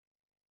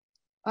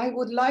I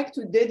would like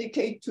to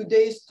dedicate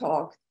today's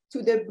talk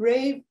to the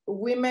brave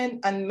women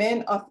and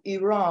men of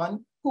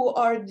Iran who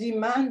are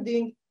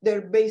demanding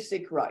their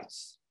basic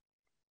rights.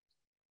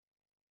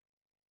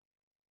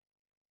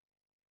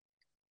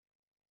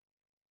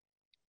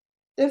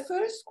 The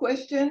first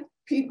question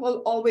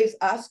people always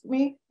ask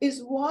me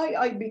is why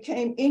I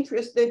became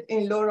interested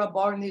in Laura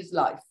Barney's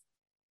life.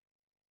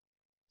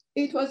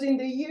 It was in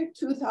the year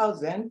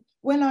 2000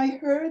 when I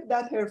heard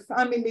that her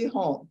family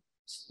home,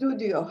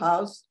 studio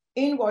house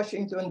in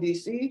Washington,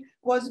 D.C.,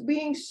 was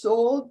being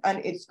sold and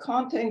its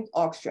content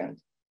auctioned.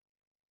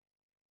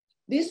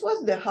 This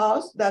was the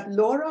house that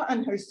Laura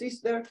and her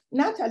sister,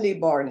 Natalie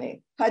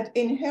Barney, had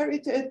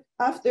inherited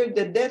after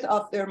the death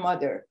of their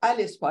mother,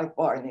 Alice Pike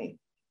Barney,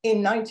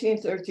 in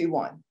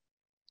 1931.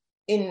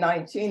 In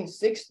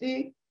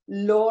 1960,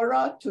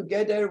 Laura,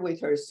 together with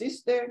her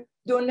sister,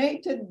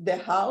 donated the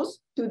house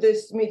to the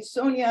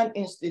Smithsonian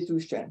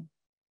Institution.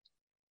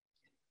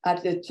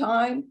 At the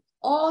time,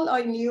 all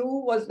I knew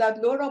was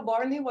that Laura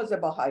Barney was a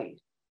Baha'i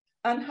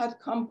and had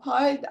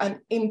compiled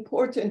an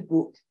important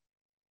book.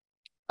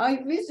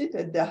 I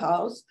visited the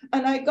house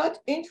and I got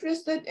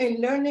interested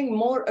in learning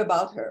more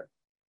about her.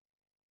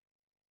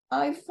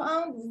 I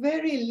found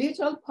very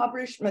little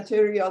published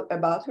material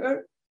about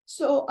her,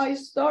 so I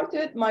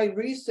started my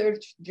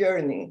research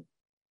journey,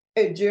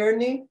 a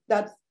journey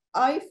that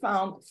I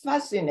found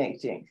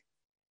fascinating,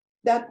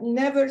 that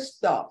never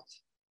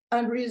stopped,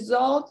 and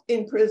result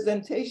in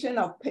presentation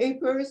of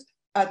papers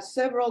at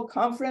several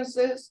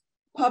conferences,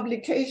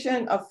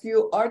 publication of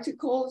few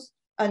articles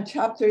and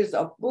chapters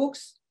of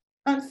books,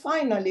 and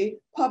finally,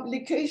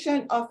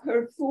 publication of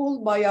her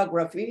full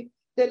biography,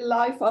 The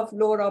Life of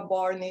Laura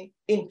Barney,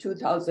 in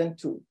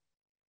 2002.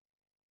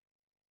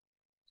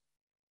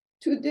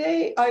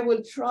 Today, I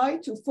will try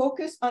to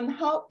focus on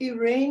how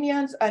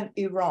Iranians and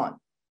Iran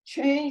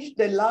changed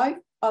the life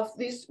of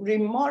this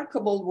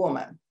remarkable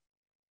woman.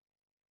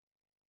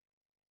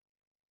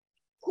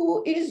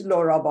 Who is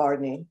Laura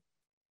Barney?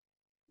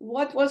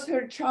 What was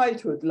her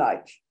childhood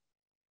like?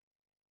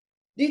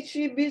 Did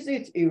she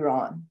visit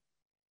Iran?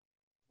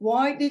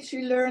 Why did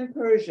she learn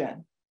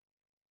Persian?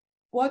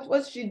 What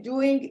was she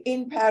doing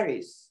in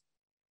Paris?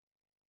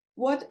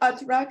 What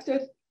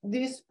attracted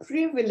this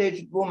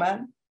privileged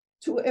woman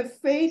to a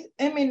faith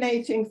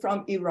emanating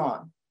from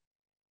Iran?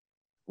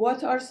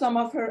 What are some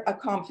of her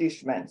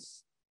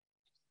accomplishments?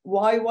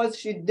 Why was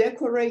she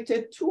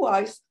decorated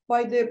twice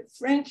by the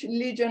French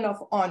Legion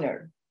of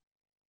Honor?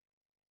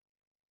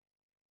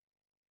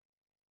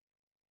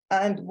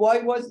 And why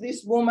was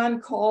this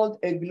woman called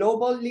a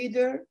global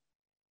leader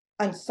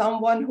and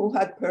someone who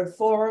had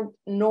performed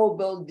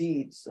noble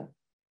deeds?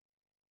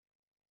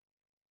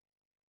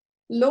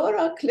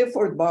 Laura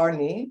Clifford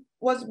Barney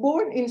was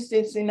born in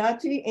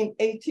Cincinnati in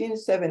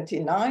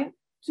 1879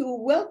 to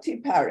wealthy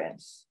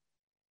parents.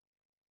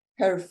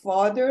 Her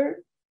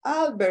father,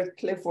 Albert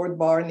Clifford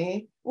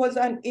Barney, was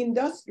an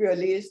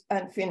industrialist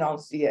and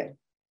financier.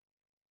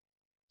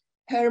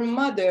 Her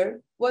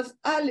mother was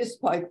Alice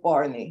Pike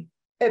Barney,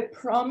 a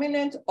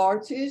prominent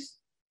artist,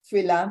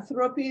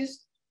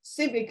 philanthropist,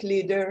 civic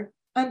leader,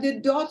 and the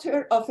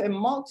daughter of a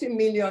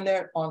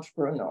multimillionaire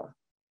entrepreneur.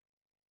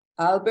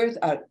 Albert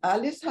and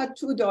Alice had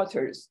two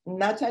daughters,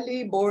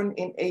 Natalie, born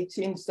in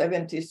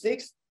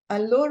 1876,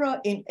 and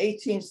Laura in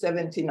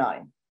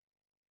 1879.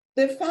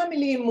 The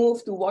family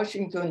moved to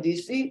Washington,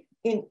 D.C.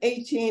 in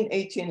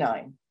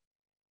 1889.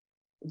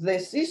 The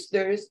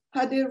sisters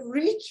had a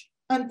rich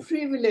and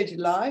privileged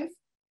life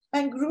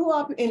and grew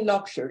up in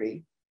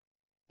luxury.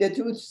 The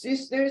two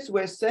sisters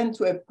were sent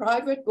to a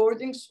private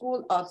boarding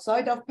school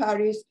outside of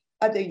Paris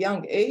at a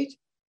young age,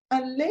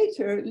 and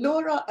later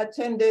Laura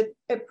attended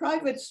a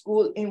private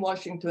school in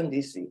Washington,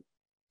 D.C.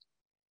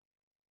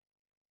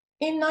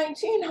 In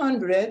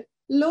 1900,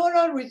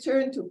 Laura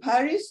returned to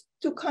Paris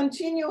to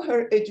continue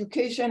her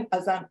education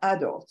as an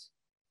adult.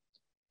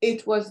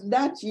 It was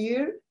that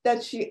year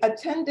that she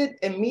attended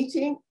a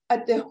meeting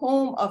at the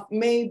home of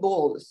May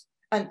Bowles,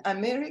 an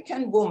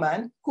American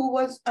woman who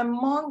was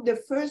among the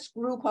first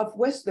group of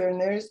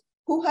Westerners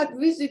who had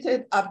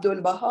visited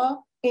Abdu'l-Baha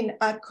in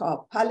Akka,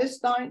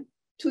 Palestine,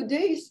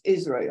 today's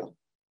Israel.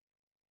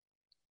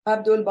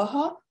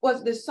 Abdu'l-Baha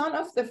was the son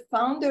of the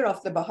founder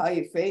of the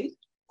Baha'i Faith,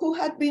 who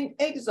had been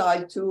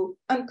exiled to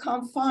and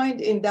confined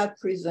in that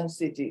prison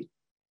city.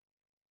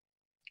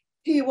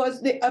 He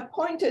was the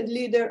appointed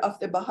leader of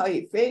the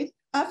Baha'i Faith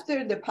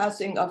after the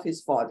passing of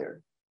his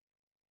father.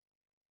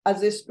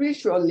 As a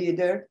spiritual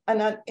leader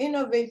and an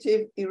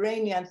innovative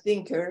Iranian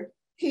thinker,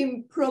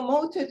 he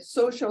promoted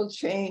social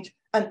change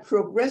and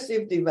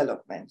progressive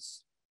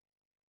developments.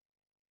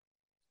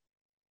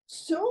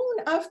 Soon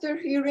after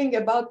hearing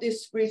about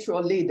this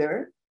spiritual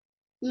leader,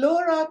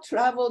 Laura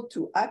traveled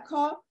to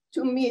Akka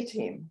to meet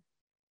him.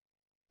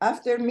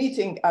 After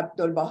meeting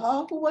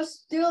Abdu'l-Baha, who was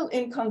still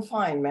in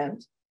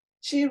confinement,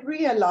 she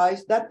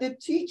realized that the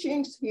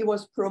teachings he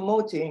was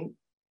promoting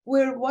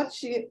were what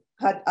she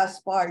had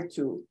aspired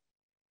to,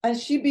 and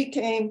she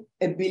became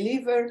a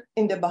believer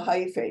in the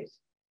Baha'i faith.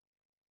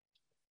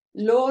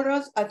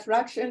 Laura's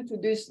attraction to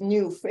this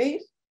new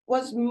faith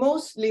was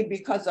mostly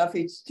because of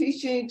its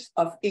teachings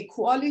of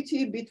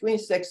equality between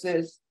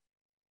sexes,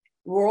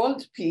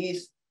 world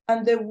peace,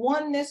 and the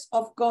oneness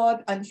of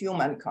God and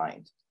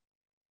humankind.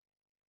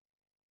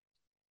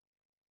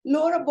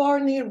 Laura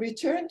Barney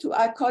returned to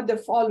Akka the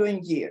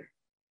following year.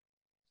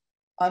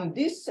 On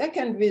this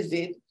second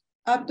visit,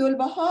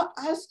 Abdu'l-Baha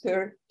asked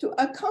her to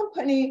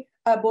accompany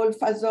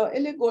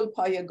Abul-Faza'il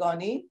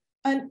Golpayegani,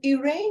 an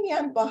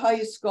Iranian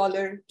Baha'i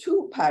scholar,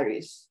 to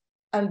Paris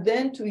and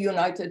then to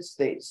United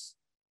States.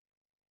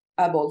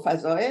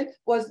 Abul-Faza'il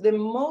was the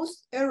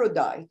most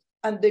erudite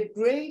and the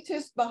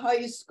greatest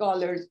Baha'i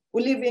scholars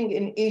living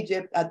in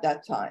Egypt at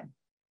that time.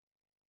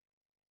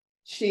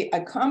 She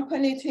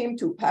accompanied him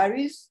to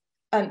Paris,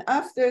 and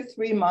after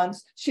 3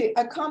 months, she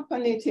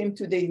accompanied him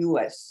to the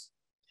US,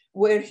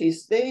 where he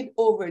stayed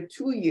over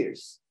 2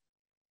 years.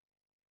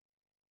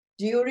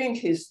 During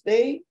his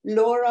stay,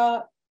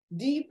 Laura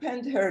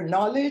deepened her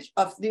knowledge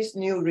of this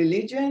new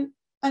religion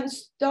and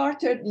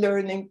started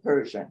learning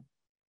Persian.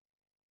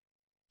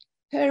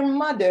 Her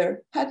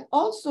mother had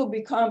also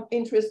become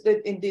interested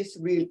in this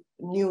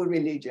new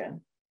religion.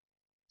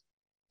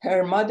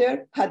 Her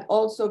mother had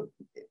also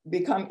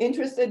become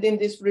interested in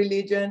this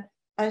religion,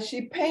 and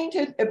she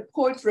painted a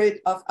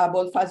portrait of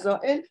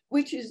Abul-Faza'il,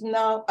 which is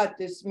now at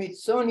the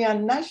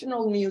Smithsonian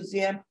National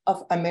Museum of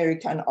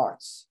American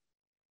Arts.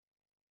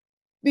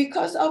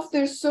 Because of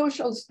their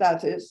social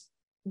status,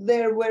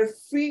 there were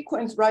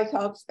frequent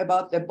write-ups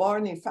about the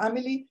Barney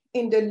family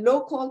in the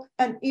local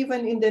and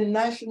even in the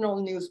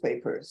national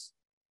newspapers.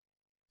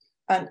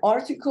 An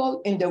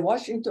article in the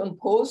Washington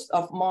Post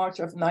of March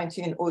of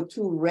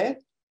 1902 read,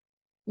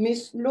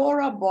 Miss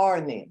Laura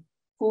Barney,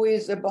 who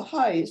is a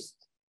Baha'ist,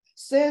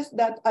 says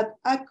that at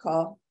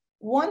Akka,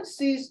 one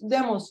sees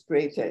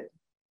demonstrated,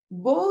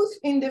 both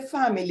in the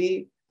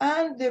family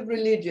and the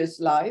religious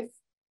life,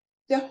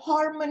 the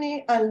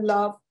harmony and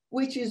love,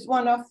 which is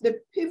one of the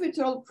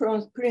pivotal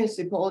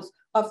principles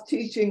of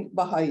teaching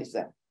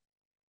Baha'ism.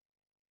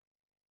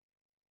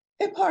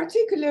 A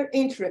particular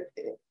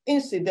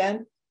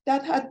incident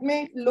that had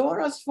made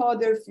Laura's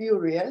father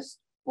furious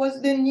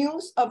was the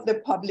news of the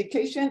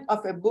publication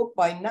of a book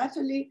by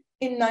Natalie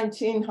in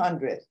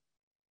 1900.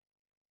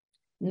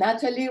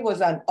 Natalie was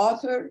an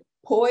author,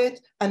 poet,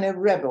 and a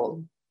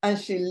rebel, and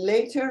she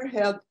later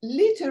held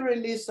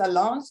literary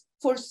salons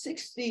for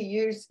 60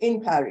 years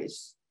in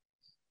Paris.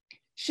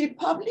 She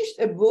published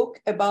a book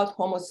about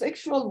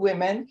homosexual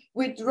women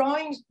with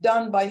drawings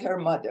done by her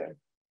mother.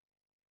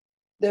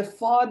 The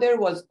father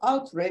was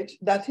outraged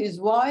that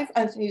his wife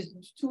and his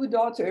 2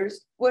 daughters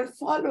were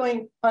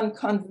following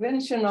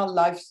unconventional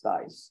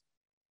lifestyles.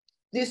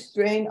 This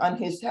strain on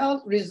his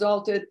health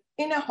resulted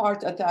in a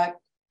heart attack,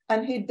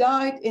 and he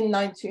died in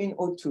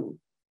 1902.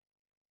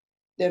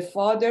 The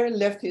father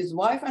left his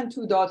wife and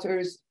 2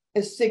 daughters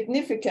a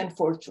significant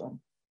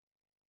fortune.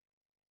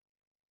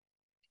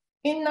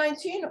 In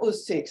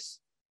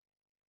 1906,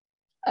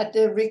 at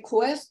the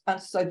request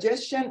and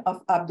suggestion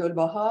of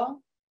Abdu'l-Baha,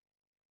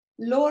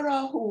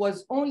 Laura, who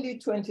was only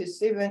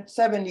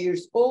 27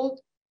 years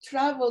old,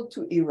 traveled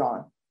to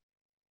Iran,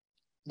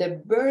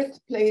 the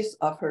birthplace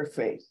of her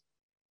faith.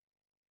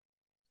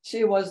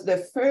 She was the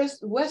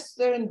first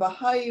Western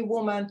Baha'i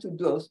woman to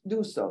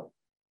do so.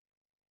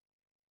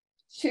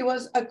 She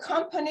was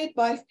accompanied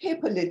by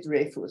Hippolyte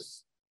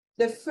Dreyfus,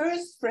 the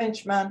first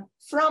Frenchman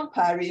from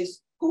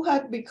Paris who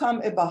had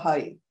become a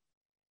Baha'i,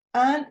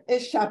 and a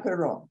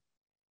chaperone.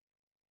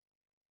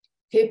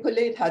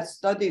 Hippolyte had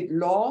studied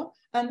law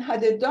and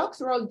had a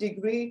doctoral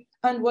degree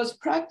and was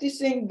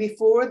practicing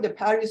before the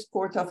Paris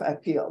Court of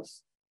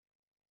Appeals.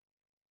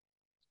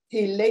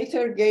 He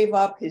later gave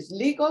up his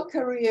legal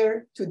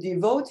career to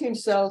devote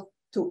himself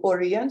to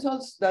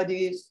Oriental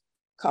studies,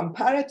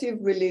 comparative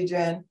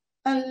religion,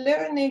 and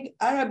learning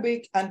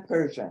Arabic and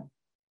Persian.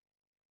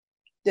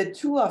 The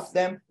 2 of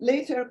them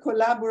later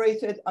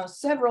collaborated on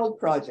several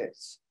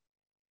projects.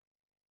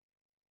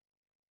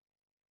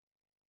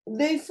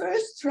 They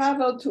first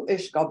traveled to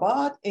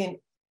Ashgabat in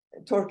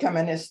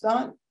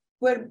Turkmenistan,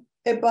 where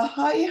a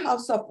Baha'i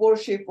house of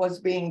worship was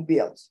being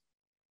built.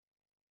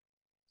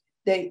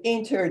 They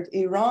entered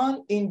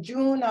Iran in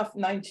June of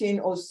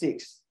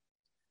 1906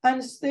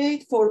 and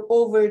stayed for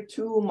over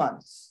 2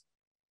 months.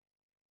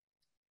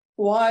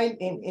 While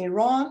in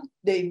Iran,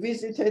 they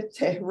visited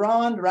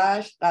Tehran,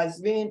 Rasht,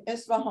 Qazvin,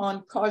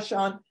 Isfahan,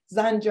 Kashan,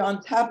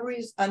 Zanjan,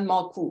 Tabriz, and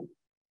Baku,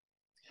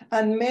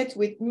 and met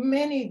with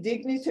many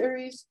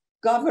dignitaries,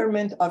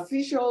 government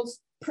officials,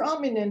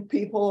 prominent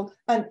people,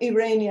 and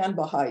Iranian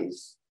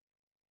Baha'is.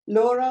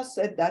 Laura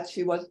said that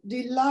she was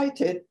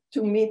delighted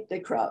to meet the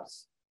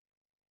crowds.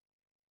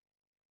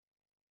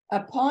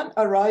 Upon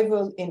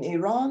arrival in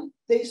Iran,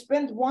 they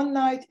spent 1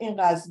 night in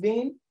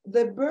Qazvin,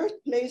 the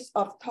birthplace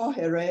of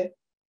Tahirih,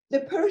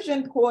 the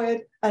Persian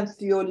poet and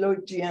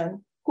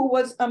theologian who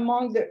was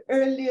among the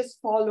earliest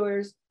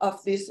followers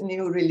of this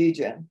new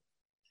religion,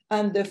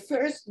 and the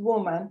first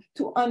woman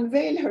to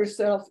unveil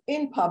herself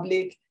in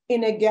public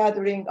in a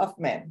gathering of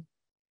men.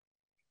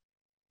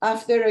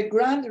 After a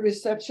grand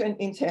reception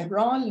in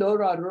Tehran,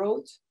 Laura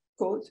wrote,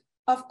 quote,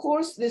 "Of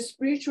course, the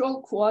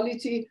spiritual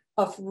quality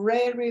of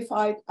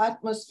rarefied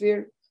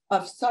atmosphere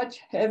of such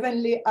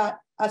heavenly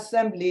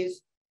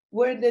assemblies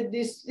where the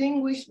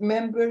distinguished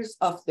members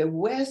of the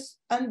West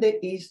and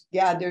the East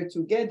gather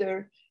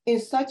together in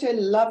such a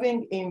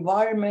loving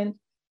environment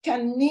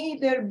can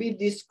neither be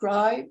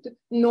described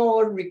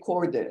nor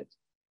recorded.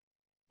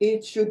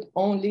 It should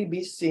only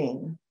be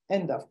seen,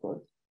 end of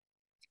quote.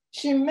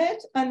 She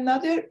met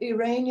another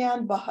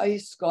Iranian Baha'i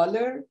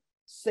scholar,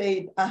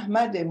 Sayyid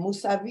Ahmad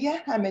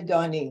Musawi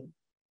Hamedani,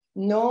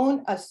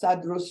 known as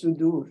Sadr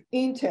Sudur,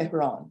 in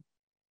Tehran.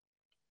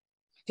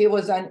 He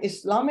was an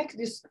Islamic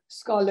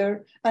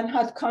scholar and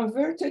had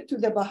converted to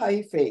the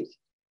Baha'i Faith.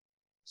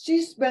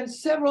 She spent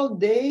several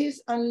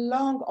days and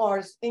long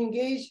hours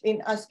engaged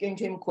in asking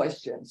him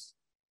questions.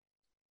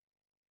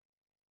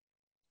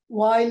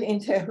 While in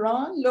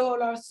Tehran,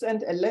 Laura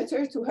sent a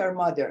letter to her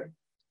mother,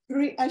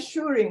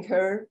 reassuring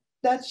her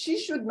that she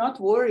should not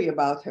worry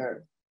about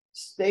her,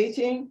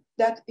 stating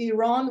that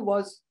Iran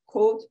was,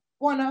 quote,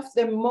 one of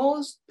the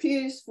most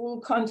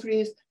peaceful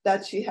countries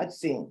that she had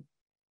seen.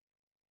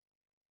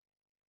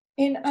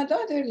 In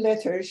another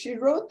letter, she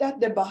wrote that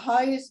the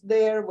Baha'is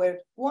there were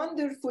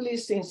wonderfully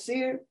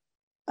sincere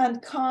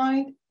and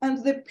kind,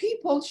 and the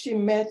people she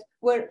met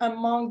were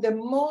among the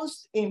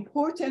most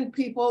important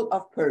people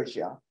of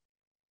Persia.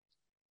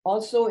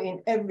 Also,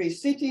 in every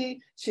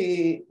city,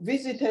 she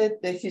visited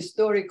the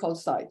historical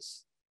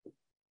sites.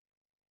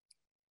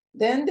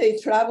 Then they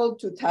traveled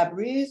to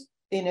Tabriz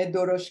in a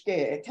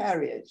doroshke, a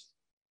carriage.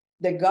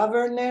 The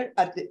governor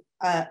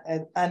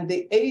and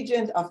the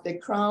agent of the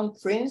crown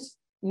prince,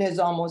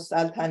 Nizam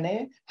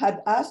al-Sultaneh,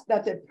 had asked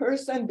that a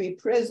person be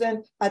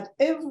present at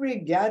every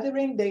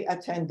gathering they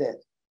attended.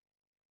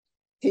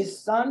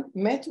 His son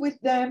met with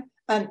them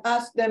and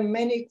asked them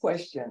many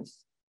questions.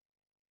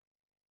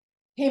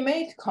 He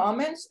made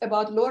comments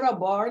about Laura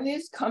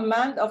Barney's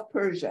command of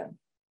Persian,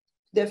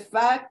 the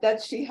fact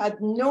that she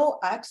had no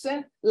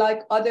accent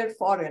like other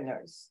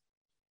foreigners.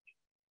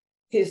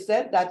 He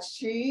said that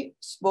she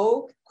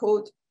spoke,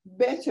 quote,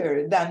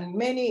 better than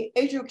many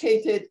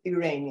educated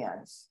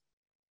Iranians.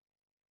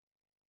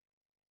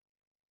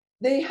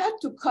 They had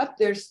to cut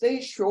their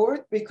stay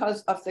short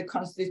because of the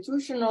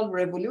constitutional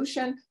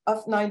revolution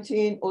of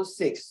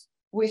 1906,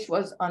 which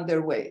was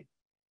underway.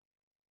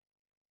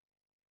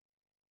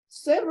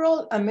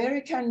 Several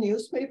American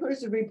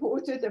newspapers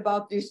reported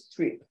about this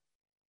trip.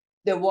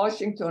 The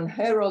Washington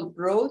Herald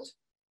wrote,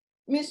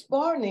 Miss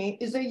Barney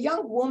is a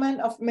young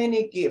woman of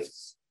many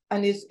gifts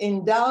and is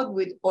endowed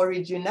with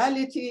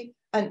originality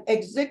and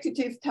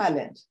executive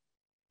talent.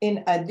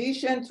 In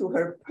addition to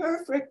her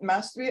perfect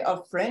mastery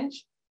of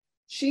French,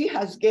 she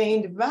has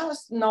gained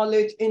vast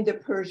knowledge in the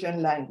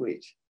Persian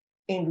language,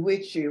 in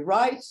which she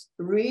writes,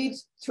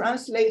 reads,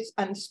 translates,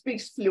 and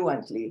speaks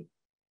fluently.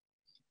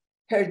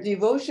 Her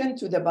devotion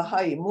to the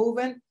Baha'i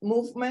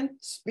movement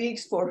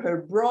speaks for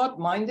her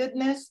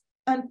broad-mindedness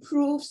and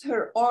proves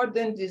her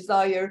ardent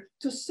desire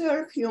to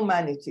serve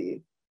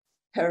humanity.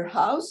 Her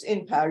house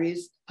in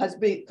Paris has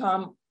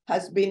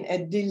been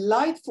a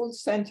delightful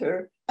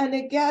center and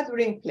a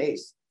gathering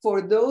place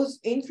for those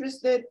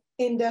interested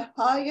in the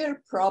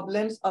higher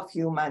problems of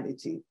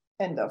humanity,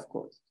 end of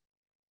quote.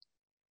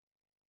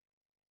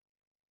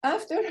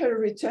 After her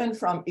return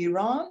from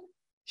Iran,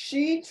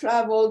 she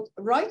traveled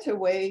right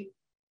away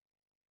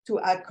to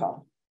Akka.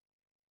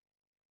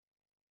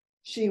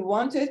 She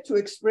wanted to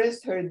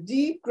express her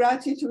deep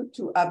gratitude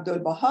to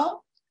Abdu'l-Baha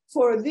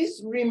for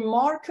this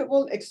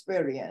remarkable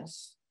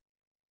experience.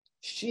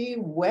 She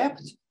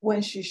wept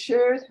when she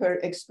shared her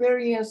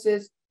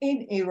experiences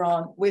in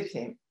Iran with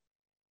him.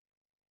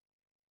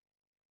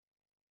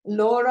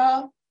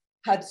 Laura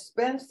had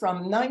spent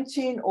from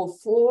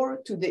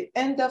 1904 to the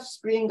end of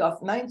spring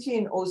of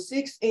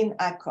 1906 in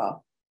Akka,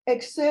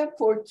 except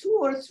for 2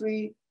 or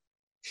 3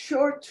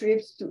 short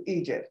trips to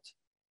Egypt.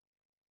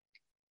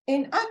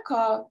 In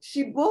Akka,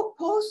 she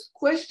posed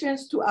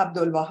questions to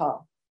Abdu'l-Baha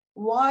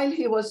while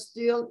he was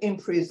still in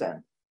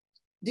prison,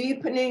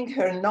 deepening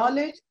her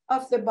knowledge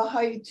of the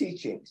Baha'i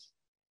teachings,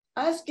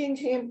 asking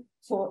him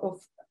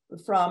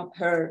from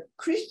her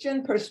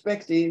Christian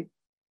perspective.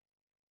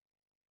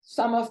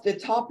 Some of the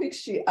topics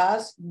she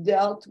asked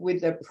dealt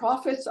with the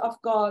prophets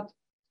of God,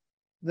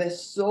 the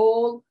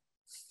soul,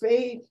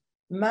 faith,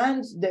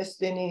 man's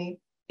destiny,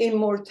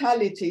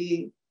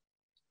 immortality,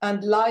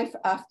 and life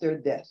after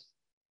death.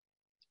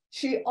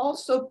 She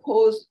also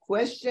posed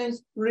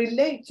questions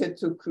related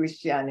to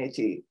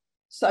Christianity,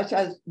 such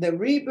as the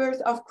rebirth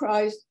of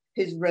Christ,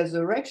 his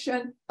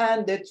resurrection,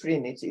 and the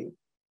Trinity.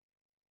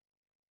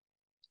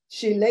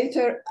 She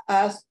later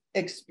asked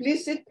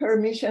explicit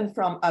permission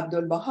from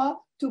Abdu'l-Baha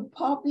to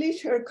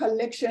publish her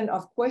collection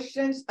of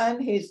questions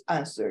and his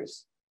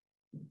answers.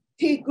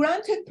 He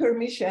granted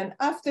permission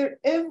after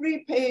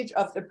every page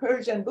of the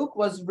Persian book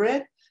was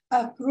read,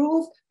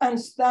 approved, and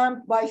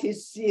stamped by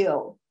his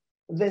seal,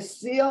 the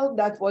seal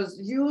that was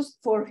used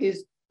for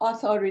his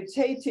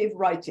authoritative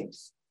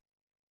writings.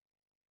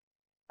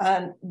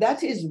 And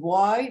that is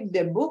why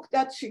the book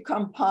that she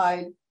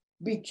compiled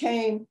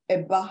became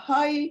a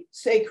Baha'i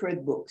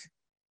sacred book.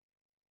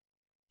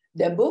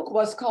 The book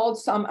was called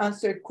Some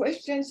Answered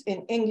Questions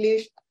in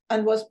English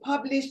and was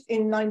published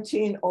in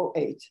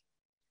 1908.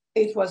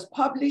 It was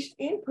published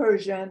in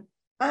Persian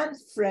and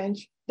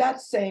French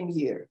that same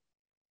year.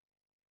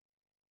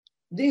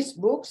 This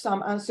book,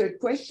 Some Answered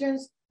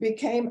Questions,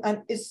 became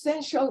an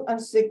essential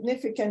and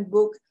significant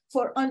book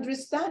for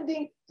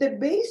understanding the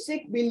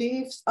basic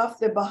beliefs of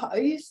the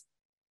Baha'is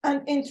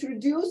and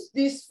introduced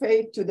this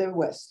faith to the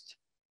West.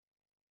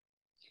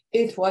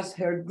 It was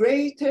her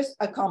greatest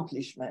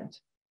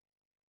accomplishment.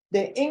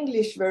 The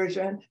English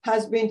version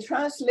has been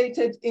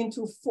translated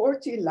into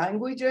 40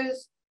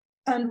 languages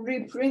and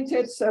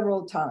reprinted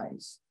several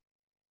times.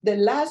 The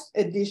last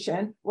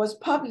edition was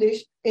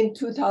published in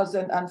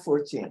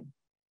 2014.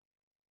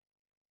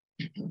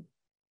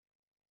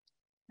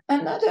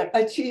 Another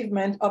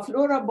achievement of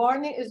Laura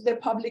Barney is the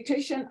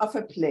publication of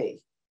a play.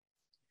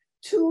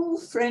 Two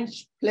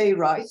French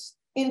playwrights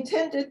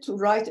intended to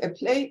write a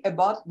play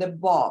about the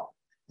Bab,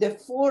 the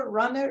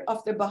forerunner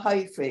of the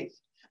Baha'i Faith,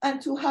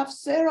 and to have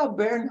Sarah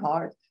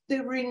Bernhardt,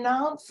 the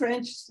renowned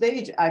French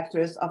stage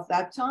actress of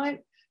that time,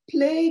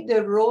 play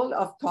the role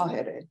of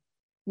Tahere,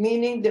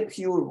 meaning the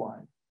pure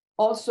one.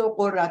 Also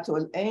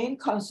Qurratul Ain,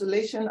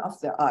 consolation of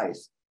the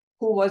eyes,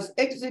 who was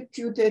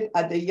executed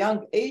at a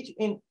young age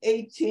in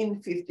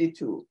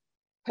 1852.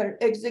 Her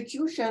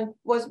execution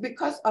was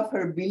because of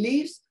her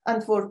beliefs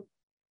and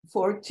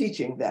for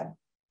teaching them.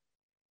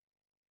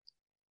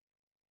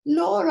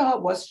 Laura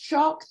was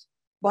shocked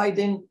by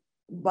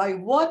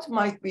what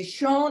might be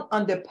shown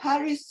on the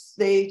Paris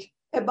stage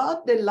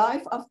about the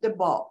life of the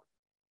Bab.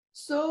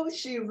 So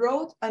she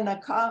wrote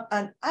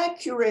an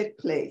accurate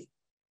play.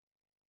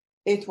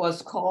 It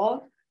was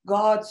called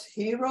God's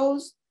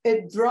Heroes,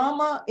 a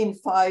drama in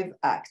 5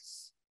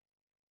 acts.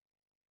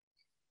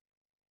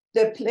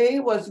 The play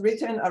was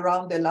written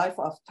around the life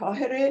of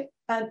Tahere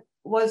and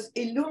was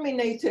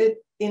illuminated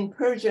in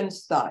Persian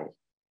style.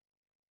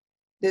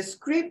 The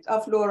script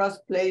of Laura's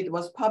play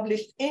was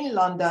published in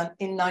London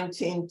in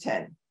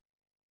 1910.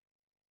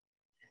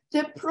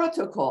 The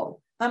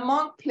protocol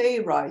among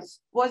playwrights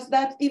was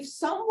that if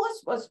someone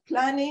was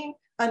planning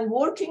and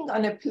working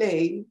on a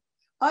play,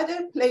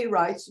 other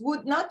playwrights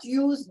would not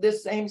use the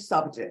same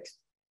subject.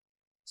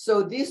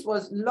 So this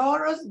was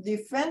Laura's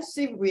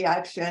defensive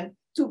reaction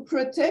to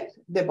protect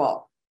the Bab.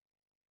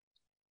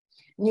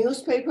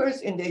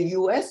 Newspapers in the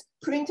US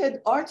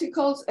printed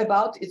articles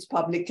about its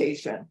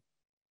publication.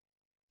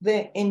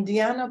 The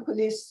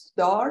Indianapolis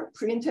Star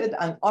printed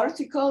an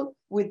article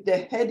with the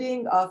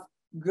heading of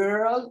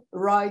Girl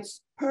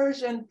Writes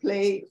Persian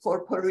Play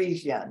for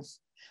Parisians,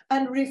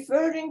 and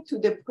referring to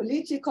the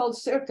political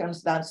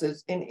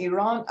circumstances in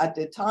Iran at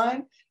the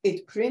time,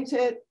 it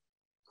printed,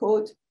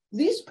 quote,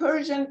 "This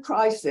Persian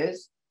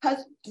crisis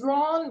has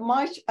drawn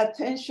much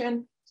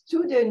attention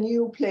to the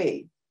new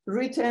play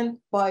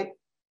written by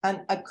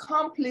an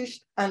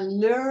accomplished and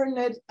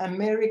learned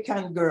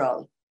American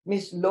girl,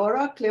 Miss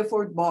Laura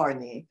Clifford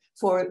Barney,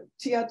 for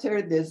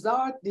Théâtre des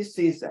Arts this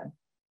season."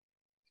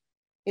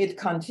 It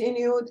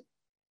continued,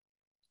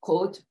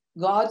 quote,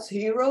 "God's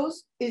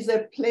Heroes is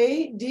a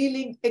play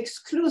dealing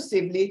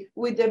exclusively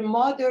with the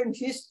modern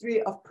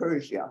history of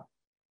Persia.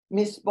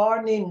 Miss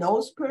Barney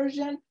knows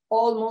Persian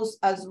almost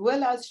as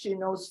well as she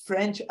knows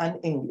French and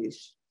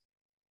English.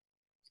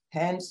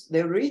 Hence,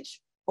 the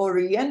rich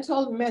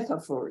Oriental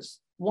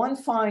metaphors one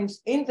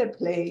finds in the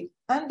play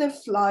and the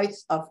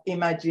flights of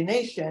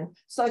imagination,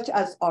 such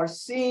as are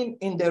seen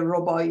in the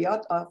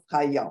Rubaiyat of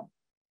Khayyam,"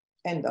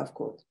 end of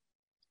quote.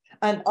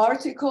 An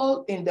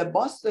article in the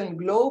Boston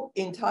Globe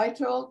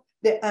entitled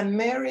 "The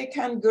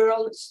American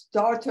Girl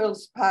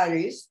Startles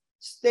Paris"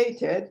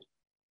 stated,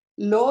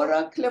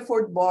 "Laura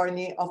Clifford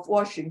Barney of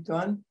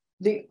Washington,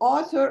 the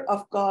author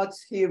of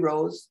God's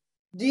Heroes,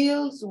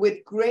 deals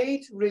with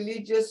great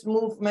religious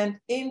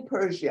movement in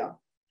Persia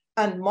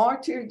and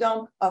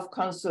martyrdom of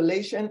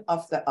consolation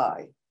of the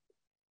eye.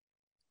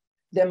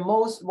 The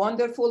most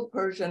wonderful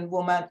Persian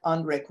woman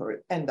on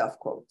record," end of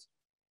quote.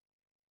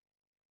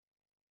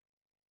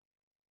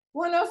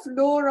 One of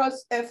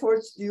Laura's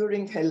efforts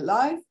during her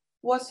life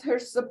was her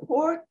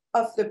support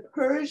of the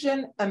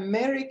Persian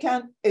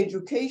American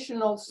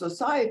Educational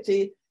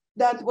Society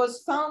that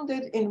was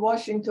founded in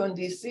Washington,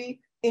 D.C.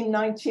 in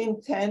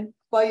 1910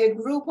 by a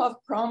group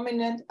of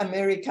prominent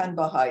American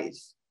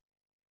Baha'is.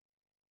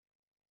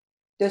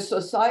 The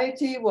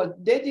society was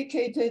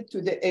dedicated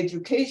to the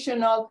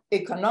educational,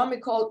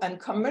 economical, and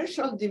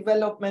commercial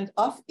development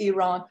of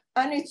Iran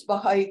and its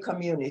Baha'i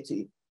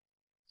community.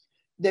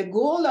 The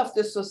goal of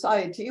the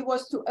society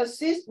was to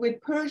assist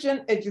with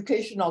Persian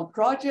educational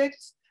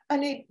projects,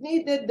 and it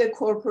needed the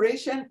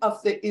cooperation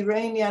of the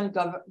Iranian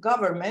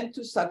government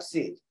to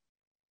succeed.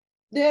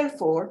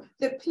 Therefore,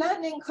 the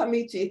planning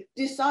committee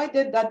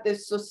decided that the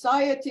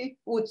society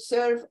would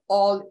serve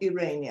all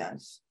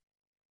Iranians.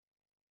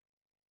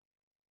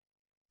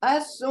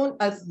 As soon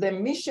as the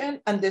mission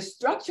and the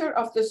structure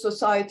of the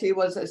society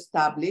was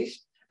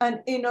established,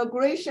 an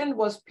inauguration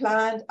was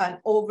planned and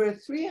over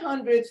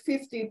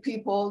 350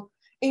 people,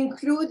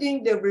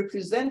 including the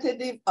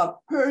representative of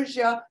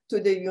Persia to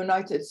the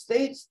United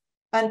States,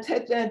 and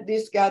attended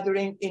this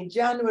gathering in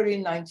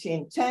January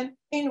 1910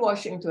 in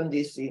Washington,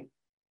 D.C.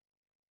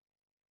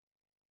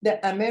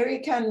 The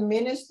American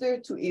minister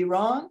to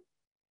Iran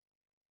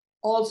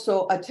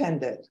also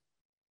attended.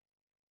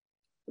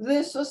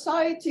 The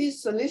society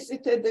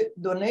solicited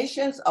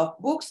donations of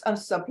books and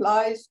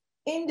supplies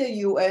in the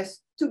US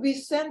to be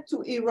sent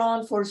to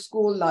Iran for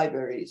school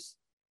libraries.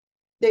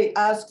 They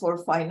asked for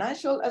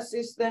financial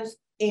assistance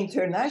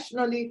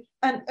internationally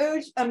and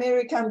urged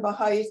American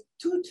Baha'is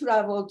to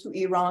travel to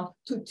Iran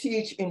to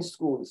teach in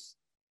schools.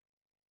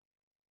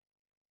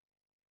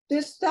 The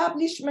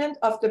establishment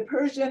of the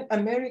Persian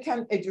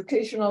American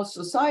Educational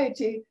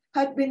Society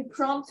had been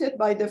prompted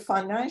by the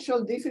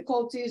financial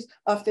difficulties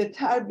of the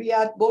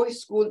Tarbiyat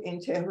Boys' School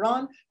in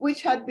Tehran,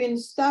 which had been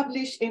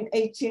established in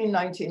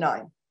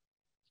 1899.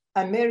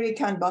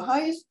 American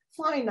Baha'is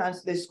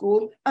financed the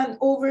school and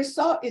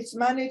oversaw its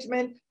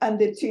management and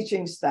the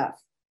teaching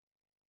staff.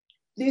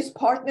 This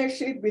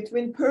partnership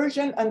between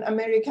Persian and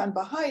American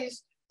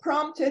Baha'is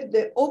prompted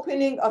the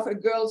opening of a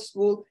girls'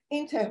 school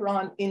in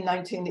Tehran in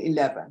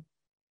 1911.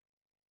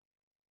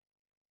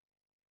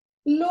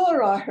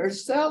 Laura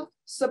herself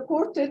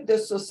supported the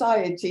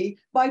society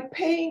by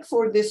paying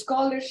for the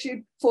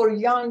scholarship for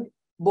young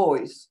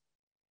boys.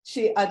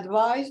 She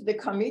advised the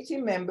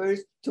committee members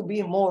to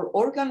be more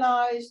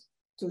organized,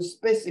 to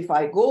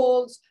specify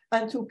goals,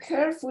 and to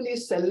carefully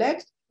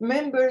select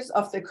members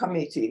of the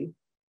committee.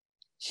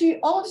 She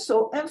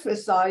also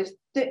emphasized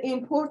the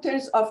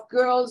importance of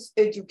girls'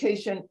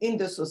 education in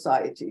the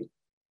society.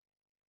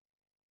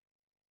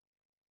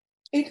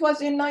 It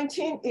was in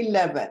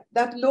 1911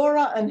 that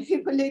Laura and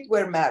Hippolyte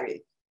were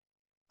married,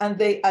 and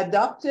they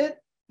adopted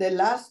the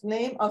last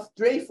name of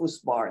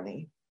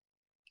Dreyfus-Barney.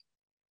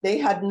 They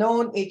had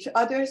known each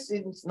other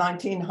since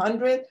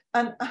 1900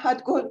 and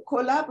had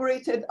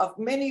collaborated on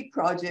many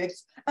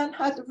projects and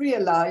had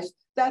realized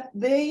that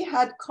they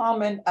had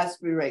common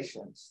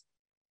aspirations.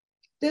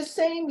 The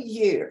same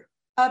year,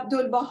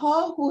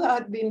 Abdu'l-Baha, who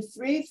had been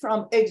freed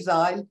from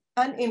exile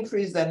and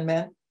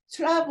imprisonment,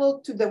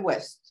 traveled to the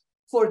West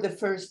for the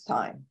first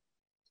time,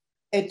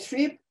 a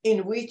trip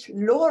in which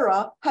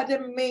Laura had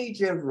a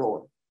major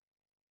role.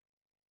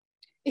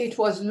 It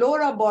was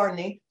Laura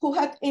Barney who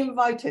had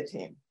invited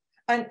him,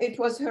 and it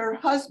was her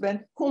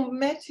husband who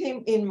met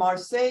him in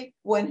Marseille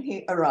when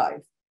he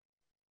arrived.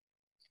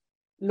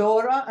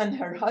 Laura and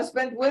her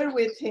husband were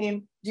with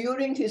him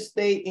during his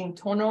stay in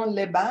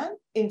Thonon-les-Bains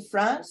in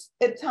France,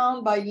 a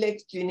town by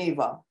Lake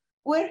Geneva,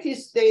 where he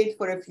stayed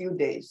for a few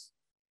days.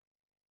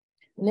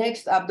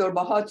 Next,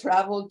 Abdu'l-Baha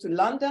traveled to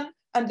London,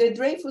 and the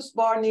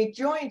Dreyfus-Barney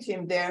joined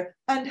him there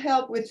and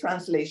helped with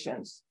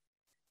translations.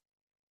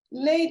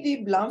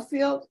 Lady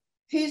Blomfield,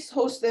 his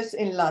hostess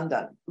in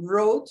London,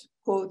 wrote,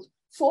 quote,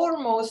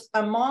 "Foremost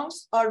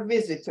amongst our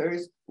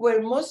visitors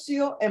were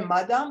Monsieur and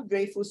Madame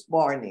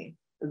Dreyfus-Barney,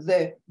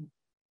 the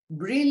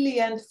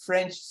brilliant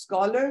French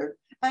scholar,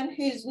 and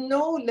his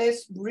no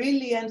less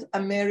brilliant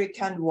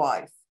American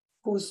wife,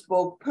 who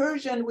spoke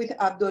Persian with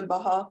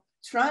Abdu'l-Baha,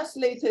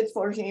 translated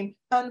for him,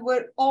 and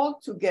were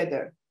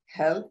altogether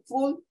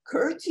helpful,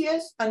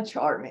 courteous, and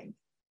charming.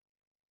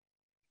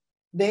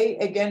 They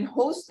again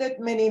hosted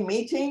many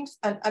meetings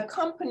and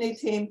accompanied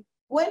him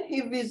when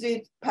he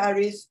visited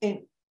Paris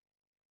in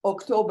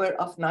October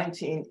of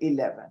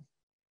 1911.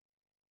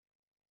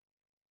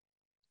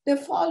 The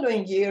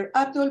following year,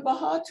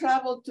 Abdu'l-Baha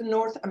traveled to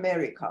North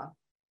America.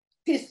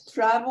 His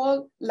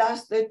travel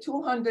lasted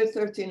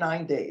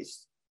 239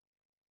 days.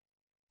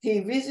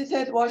 He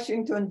visited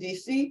Washington,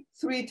 D.C.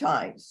 3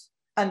 times,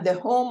 and the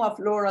home of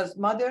Laura's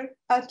mother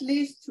at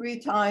least 3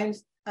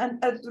 times,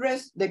 and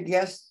addressed the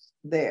guests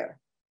there.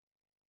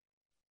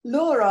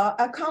 Laura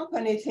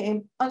accompanied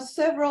him on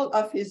several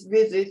of his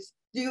visits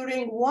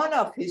during one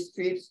of his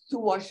trips to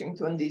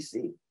Washington,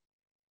 D.C.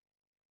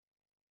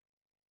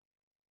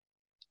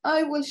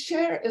 I will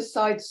share a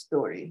side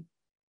story.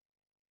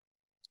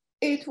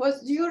 It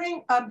was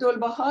during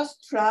Abdu'l-Baha's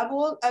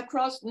travel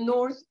across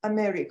North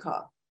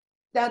America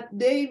that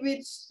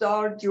David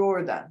Starr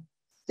Jordan,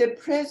 the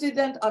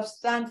president of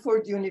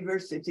Stanford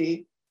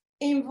University,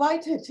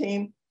 invited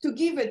him to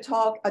give a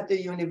talk at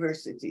the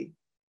university.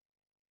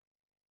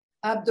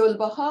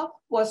 Abdu'l-Baha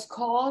was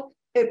called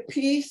a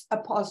peace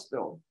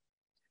apostle,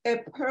 a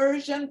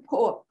Persian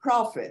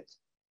prophet,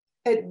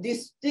 a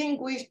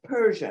distinguished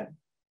Persian,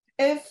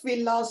 a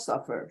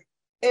philosopher,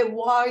 a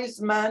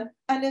wise man,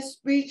 and a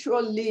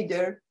spiritual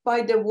leader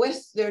by the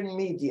Western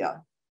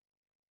media.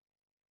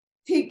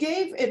 He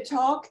gave a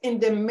talk in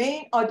the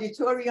main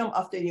auditorium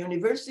of the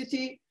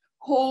university,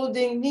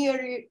 holding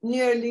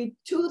nearly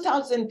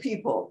 2,000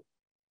 people,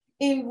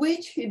 in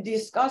which he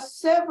discussed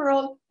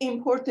several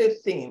important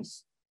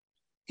themes.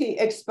 He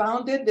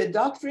expounded the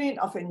doctrine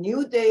of a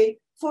new day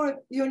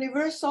for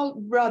universal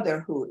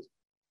brotherhood,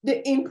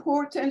 the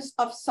importance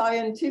of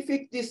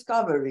scientific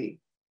discovery,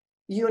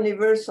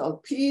 universal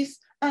peace,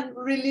 and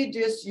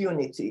religious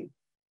unity.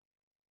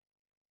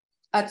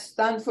 At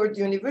Stanford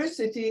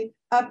University,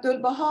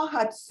 Abdu'l-Baha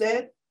had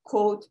said,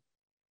 quote,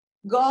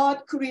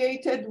 "God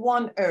created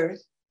one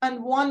earth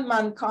and one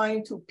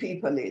mankind to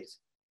people it.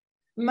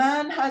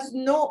 Man has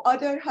no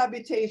other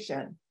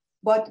habitation,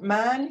 but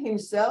man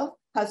himself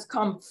has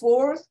come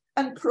forth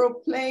and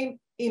proclaimed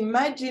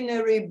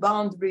imaginary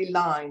boundary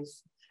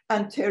lines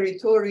and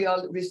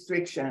territorial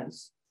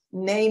restrictions,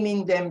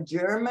 naming them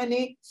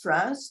Germany,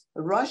 France,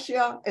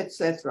 Russia,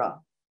 etc.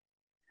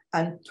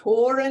 And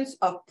torrents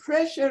of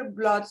pressure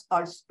bloods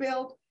are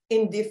spilled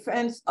in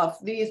defense of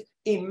these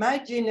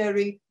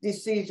imaginary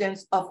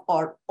decisions of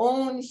our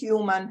own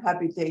human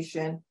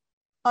habitation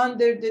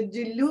under the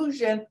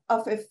delusion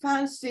of a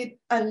fancied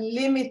and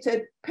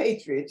limited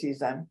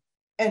patriotism,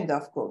 end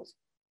of quote.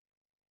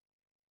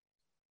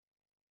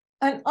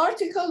 An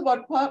article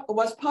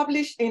was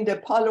published in the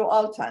Palo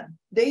Alto,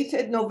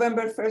 dated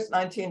November 1st,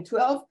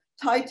 1912,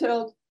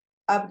 titled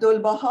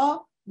Abdu'l-Baha,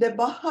 the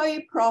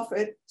Baha'i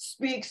Prophet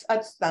Speaks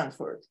at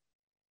Stanford.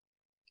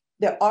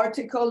 The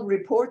article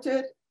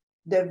reported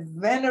the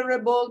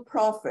venerable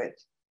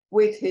prophet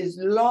with his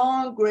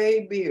long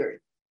gray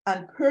beard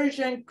and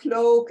Persian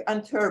cloak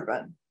and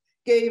turban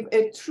gave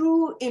a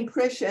true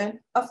impression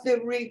of the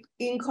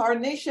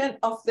reincarnation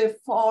of the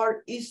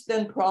Far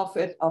Eastern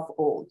prophet of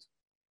old.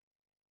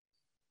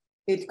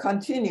 It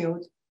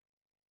continued,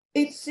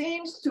 it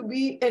seems to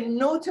be a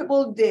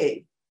notable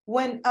day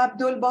when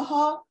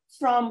Abdu'l-Baha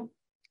from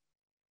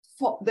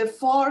the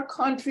far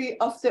country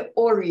of the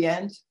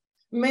Orient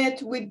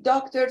met with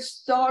Dr.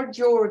 Starr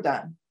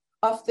Jordan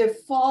of the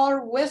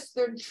far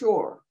western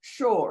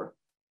shore,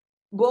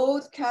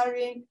 both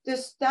carrying the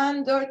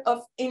standard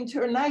of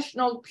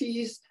international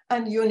peace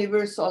and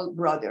universal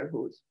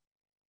brotherhood.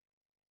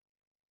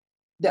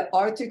 The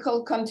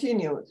article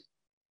continued,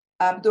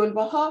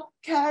 Abdu'l-Baha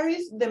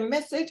carries the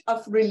message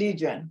of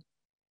religion,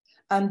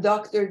 and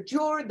Dr.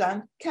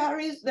 Jordan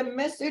carries the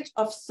message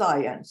of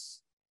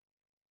science,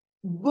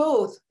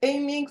 both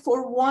aiming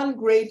for one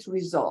great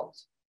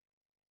result.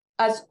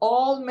 As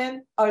all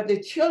men are the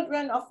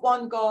children of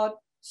one God,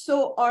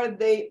 so are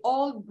they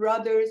all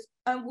brothers,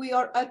 and we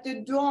are at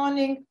the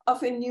dawning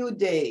of a new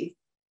day,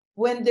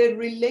 when the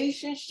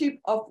relationship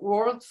of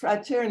world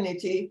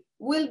fraternity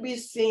will be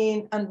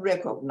seen and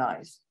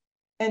recognized,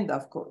 end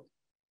of quote.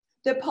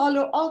 The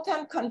Palo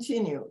Alto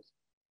continued,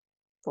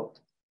 quote,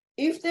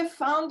 if the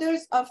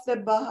founders of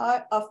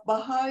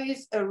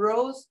Baha'is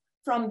arose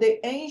from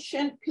the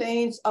ancient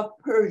plains of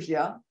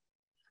Persia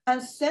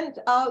and sent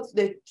out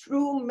the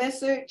true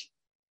message,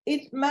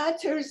 it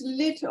matters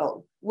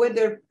little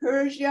whether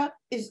Persia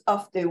is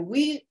of the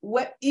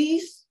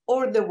east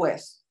or the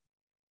west.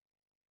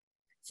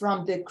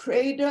 From the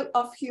cradle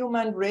of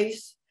human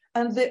race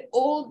and the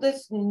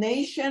oldest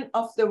nation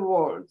of the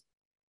world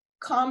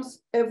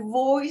comes a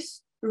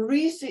voice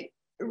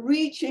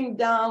reaching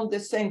down the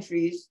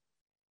centuries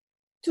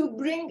to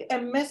bring a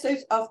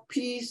message of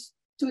peace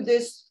to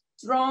this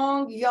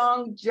strong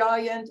young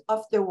giant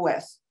of the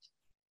West,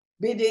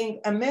 bidding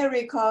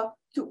America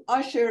to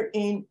usher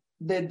in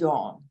the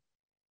dawn,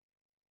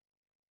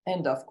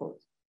 end of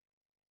quote.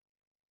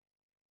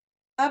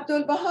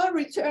 Abdu'l-Baha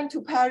returned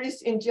to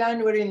Paris in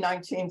January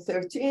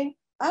 1913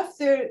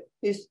 after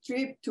his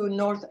trip to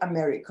North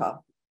America.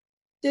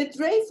 The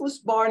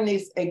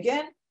Dreyfus-Barneys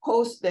again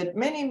hosted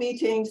many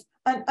meetings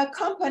and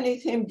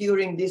accompanied him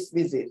during this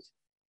visit.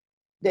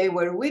 They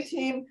were with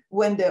him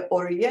when the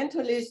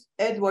Orientalist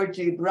Edward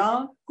G.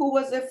 Brown, who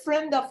was a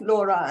friend of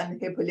Laura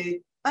and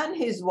Hippolyte, and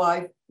his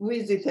wife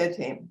visited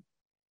him.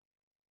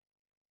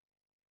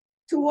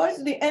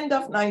 Towards the end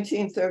of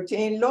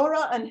 1913,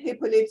 Laura and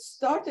Hippolyte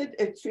started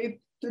a trip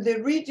to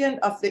the region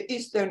of the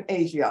Eastern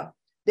Asia.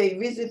 They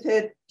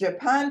visited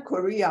Japan,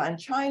 Korea, and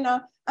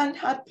China, and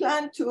had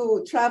planned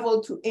to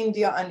travel to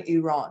India and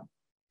Iran.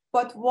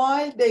 But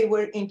while they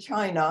were in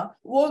China,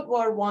 World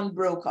War I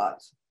broke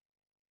out.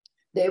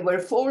 They were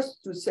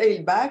forced to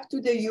sail back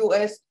to the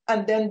US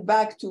and then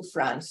back to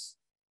France.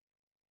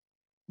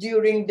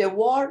 During the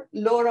war,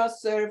 Laura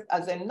served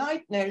as a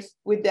night nurse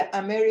with the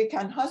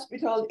American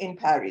Hospital in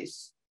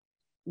Paris.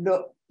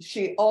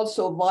 She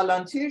also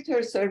volunteered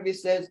her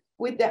services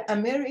with the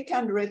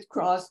American Red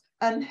Cross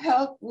and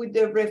helped with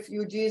the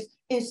refugees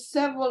in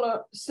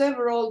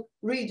several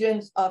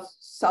regions of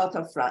south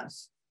of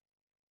France.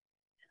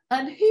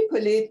 And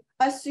Hippolyte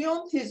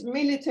assumed his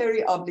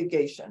military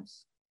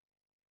obligations.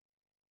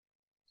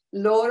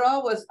 Laura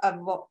was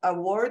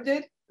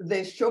awarded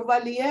the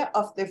Chevalier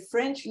of the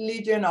French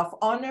Legion of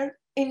Honor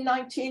in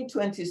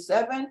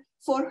 1927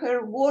 for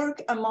her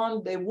work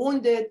among the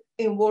wounded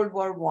in World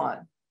War I.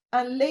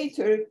 And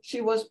later,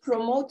 she was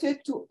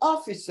promoted to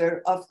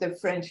officer of the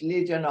French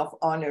Legion of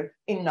Honor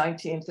in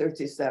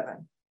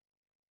 1937.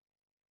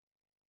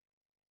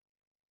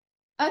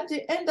 At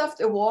the end of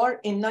the war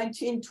in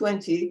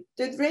 1920,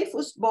 the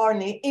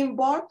Dreyfus-Barney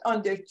embarked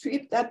on their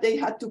trip that they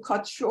had to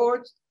cut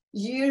short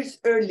years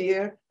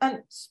earlier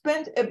and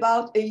spent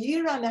about a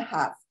year and a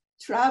half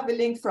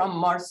traveling from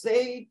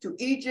Marseille to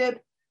Egypt,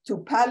 to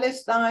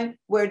Palestine,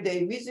 where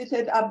they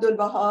visited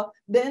Abdu'l-Baha,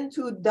 then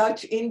to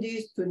Dutch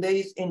Indies,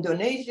 today's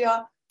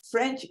Indonesia,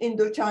 French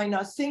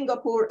Indochina,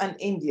 Singapore, and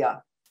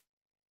India.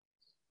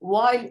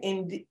 While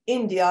in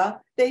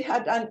India, they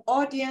had an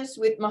audience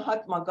with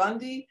Mahatma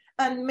Gandhi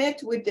and met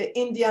with the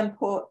Indian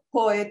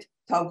poet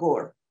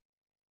Tagore.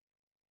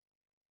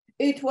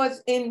 It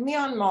was in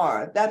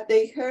Myanmar that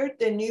they heard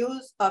the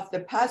news of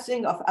the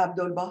passing of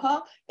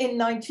Abdu'l-Baha in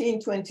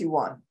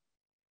 1921.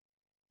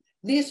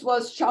 This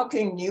was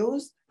shocking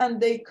news, and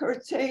they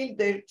curtailed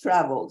their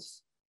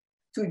travels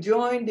to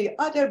join the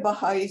other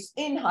Baha'is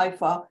in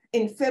Haifa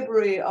in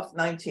February of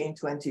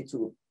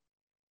 1922.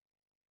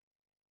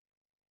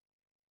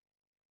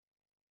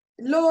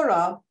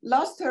 Laura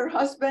lost her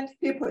husband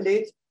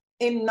Hippolyte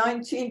in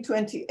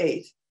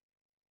 1928.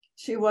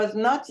 She was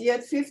not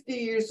yet 50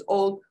 years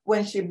old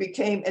when she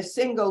became a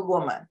single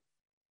woman.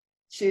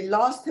 She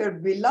lost her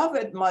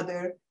beloved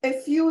mother a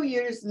few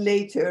years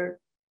later.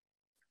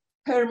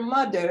 Her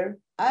mother,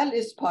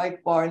 Alice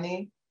Pike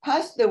Barney,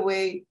 passed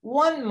away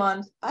 1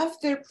 month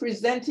after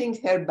presenting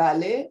her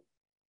ballet,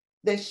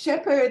 The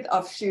Shepherd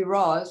of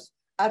Shiraz,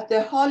 at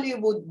the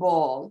Hollywood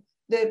Bowl,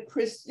 the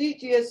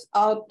prestigious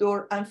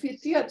outdoor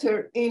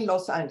amphitheater in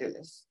Los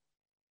Angeles.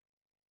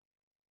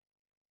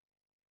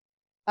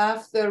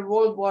 After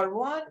World War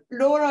I,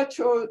 Laura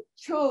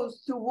chose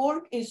to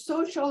work in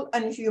social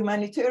and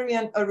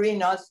humanitarian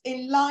arenas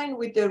in line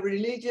with the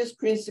religious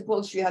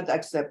principles she had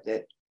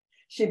accepted.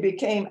 She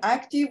became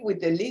active with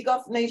the League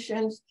of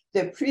Nations,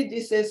 the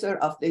predecessor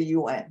of the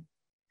UN.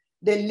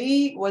 The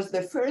League was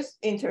the first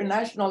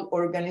international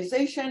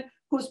organization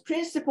whose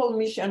principal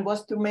mission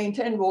was to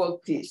maintain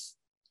world peace.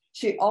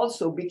 She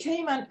also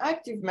became an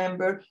active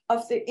member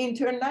of the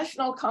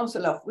International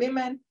Council of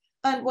Women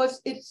and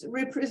was its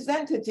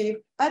representative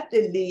at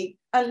the League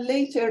and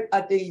later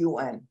at the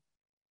UN.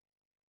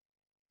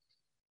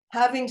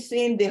 Having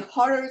seen the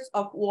horrors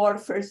of war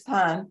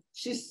firsthand,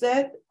 she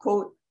said,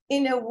 quote,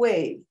 "In a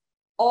way,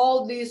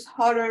 all these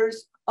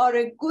horrors are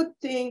a good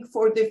thing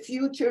for the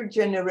future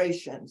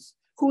generations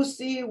who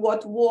see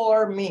what war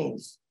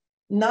means,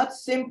 not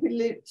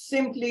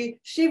simply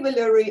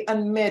chivalry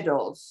and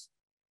medals.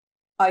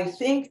 I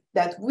think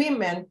that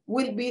women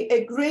will be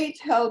a great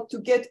help to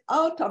get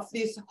out of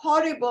this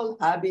horrible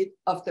habit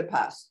of the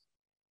past."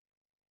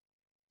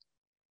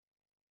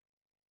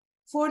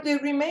 For the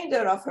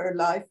remainder of her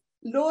life,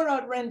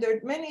 Laura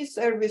rendered many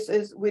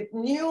services with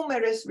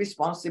numerous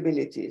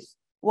responsibilities.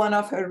 One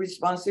of her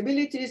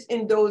responsibilities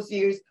in those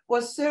years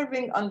was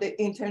serving on the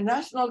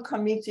International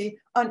Committee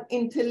on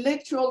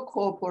Intellectual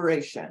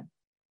Cooperation,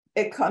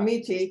 a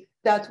committee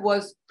that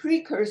was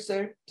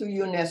precursor to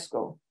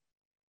UNESCO.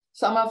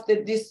 Some of the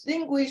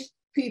distinguished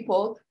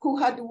people who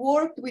had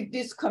worked with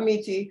this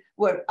committee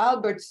were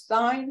Albert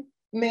Stein,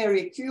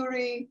 Marie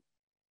Curie,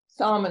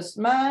 Thomas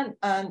Mann,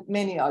 and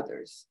many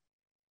others.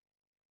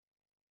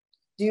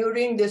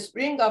 During the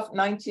spring of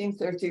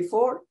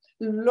 1934,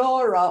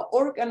 Laura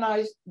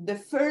organized the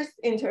first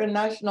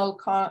International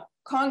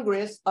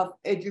Congress of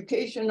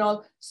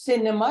Educational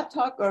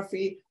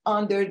Cinematography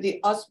under the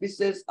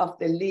auspices of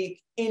the League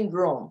in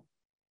Rome.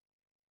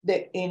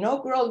 The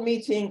inaugural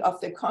meeting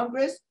of the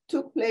Congress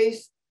took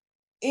place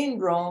in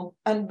Rome,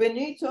 and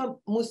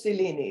Benito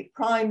Mussolini,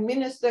 Prime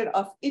Minister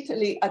of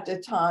Italy at the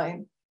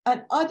time,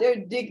 and other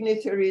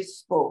dignitaries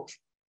spoke.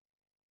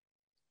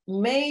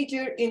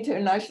 Major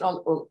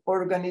international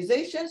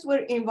organizations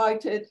were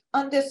invited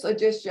on the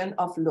suggestion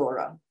of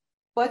Laura,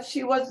 but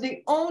she was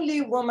the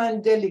only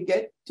woman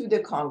delegate to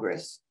the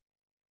Congress.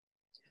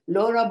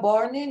 Laura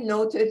Barney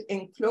noted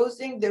in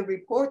closing the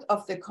report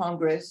of the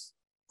Congress,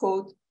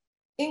 quote,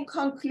 "In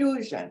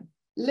conclusion,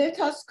 let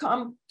us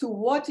come to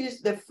what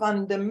is the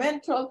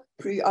fundamental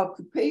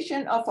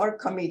preoccupation of our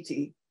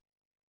committee: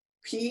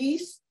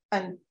 peace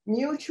and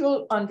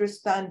mutual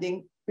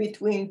understanding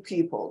between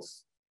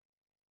peoples."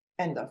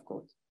 End of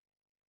quote.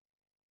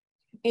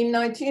 In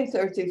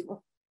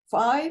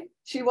 1935,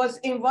 she was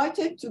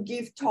invited to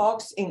give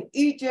talks in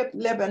Egypt,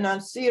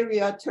 Lebanon,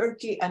 Syria,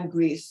 Turkey, and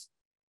Greece.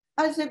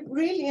 As a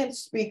brilliant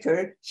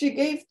speaker, she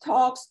gave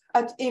talks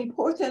at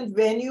important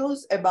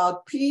venues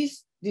about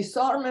peace,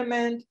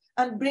 disarmament,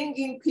 and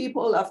bringing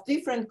people of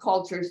different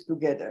cultures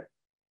together.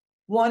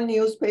 One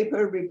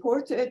newspaper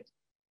reported,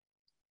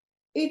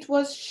 "It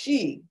was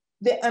she,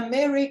 the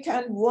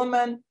American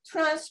woman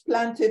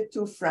transplanted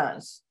to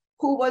France,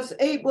 who was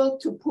able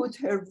to put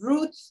her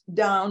roots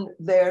down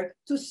there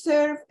to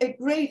serve a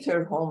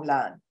greater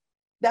homeland,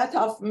 that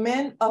of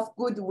men of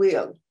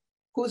goodwill,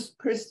 whose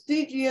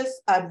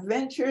prestigious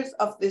adventures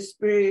of the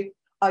spirit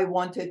I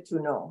wanted to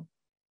know."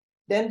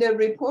 Then the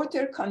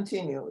reporter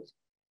continued,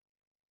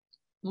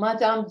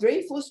 "Madame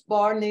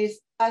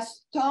Dreyfus-Barney's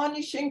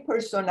astonishing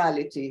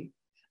personality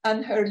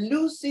and her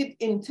lucid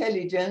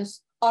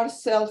intelligence are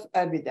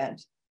self-evident.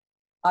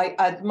 I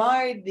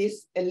admire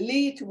this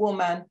elite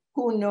woman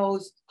who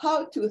knows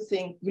how to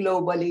think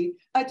globally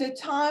at a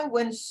time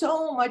when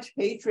so much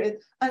hatred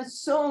and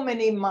so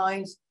many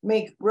minds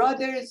make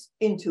brothers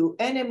into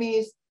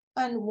enemies,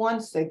 and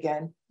once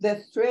again, the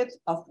threat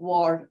of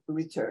war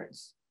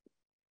returns."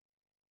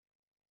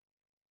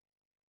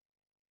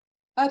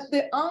 At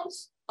the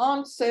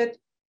onset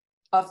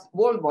of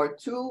World War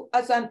II,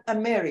 as an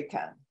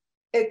American,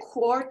 a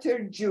quarter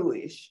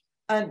Jewish,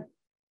 and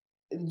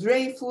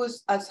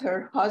Dreyfus as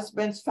her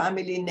husband's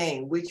family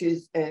name, which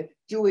is a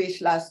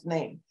Jewish last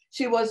name.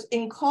 She was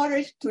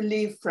encouraged to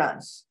leave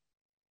France.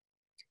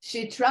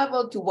 She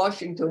traveled to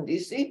Washington,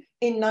 D.C.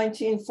 in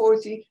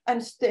 1940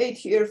 and stayed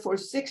here for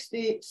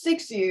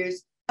 66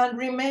 years and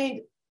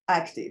remained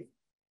active.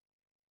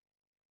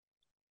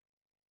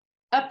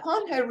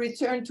 Upon her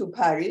return to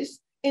Paris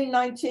in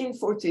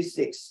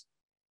 1946,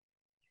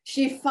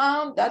 she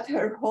found that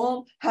her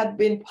home had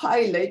been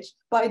pillaged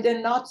by the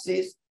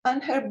Nazis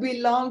and her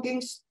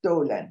belongings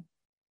stolen.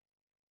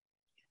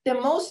 The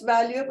most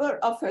valuable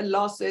of her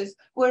losses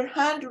were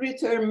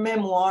handwritten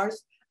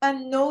memoirs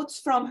and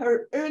notes from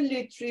her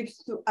early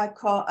trips to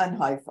Akka and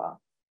Haifa.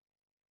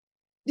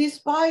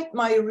 Despite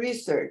my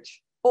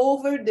research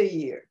over the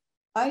year,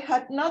 I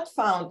had not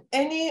found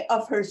any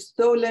of her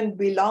stolen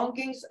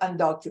belongings and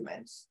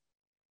documents.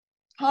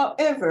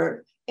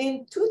 However,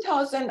 in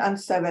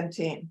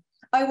 2017,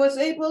 I was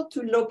able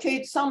to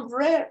locate some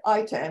rare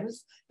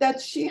items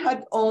that she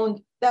had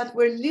owned that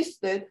were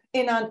listed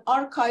in an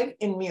archive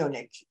in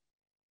Munich.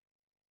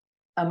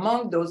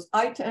 Among those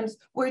items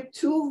were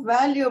two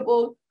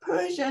valuable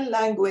Persian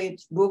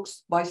language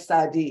books by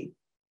Sadi,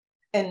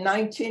 a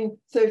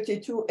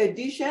 1932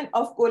 edition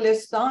of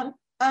Golestan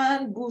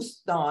and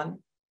Bustan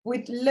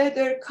with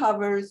leather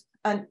covers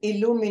and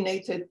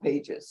illuminated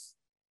pages.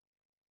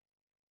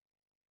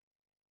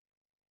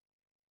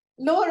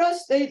 Laura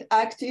stayed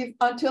active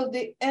until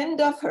the end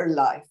of her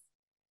life.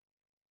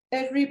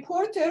 A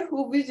reporter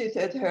who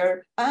visited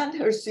her and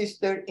her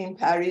sister in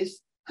Paris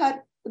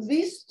had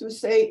this to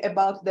say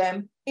about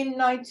them in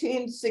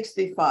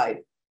 1965,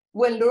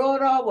 when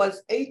Laura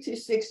was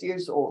 86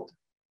 years old.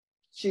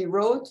 She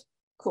wrote,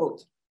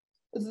 quote,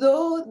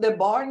 "Though the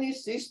Barney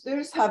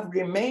sisters have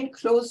remained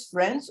close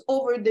friends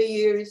over the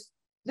years,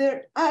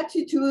 their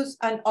attitudes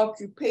and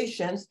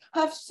occupations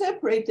have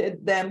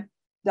separated them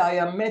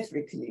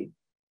diametrically.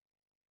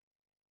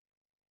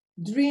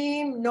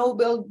 Dream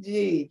noble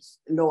deeds,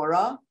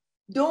 Laura.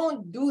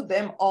 Don't do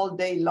them all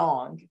day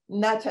long,"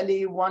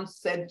 Natalie once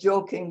said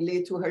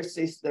jokingly to her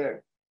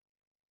sister.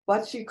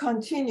 But she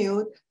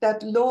continued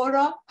that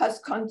Laura has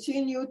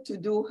continued to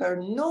do her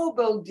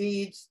noble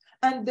deeds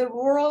and the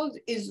world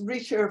is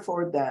richer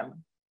for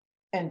them,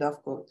 end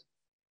of quote.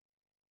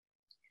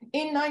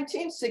 In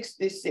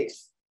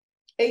 1966,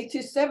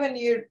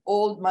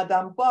 87-year-old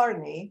Madame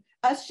Barney,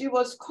 as she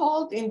was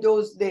called in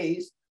those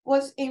days,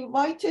 was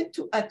invited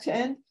to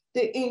attend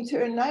the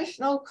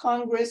International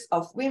Congress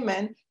of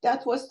Women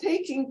that was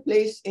taking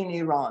place in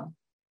Iran.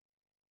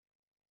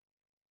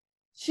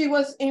 She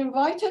was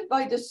invited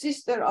by the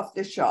sister of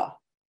the Shah,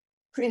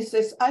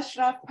 Princess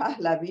Ashraf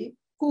Pahlavi,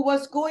 who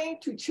was going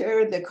to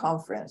chair the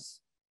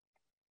conference.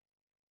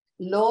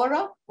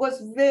 Laura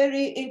was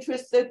very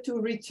interested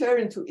to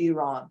return to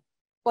Iran,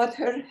 but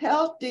her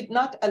health did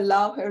not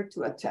allow her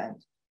to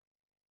attend.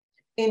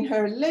 In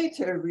her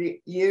later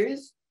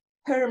years,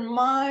 her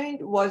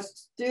mind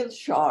was still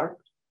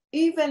sharp,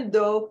 even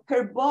though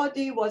her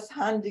body was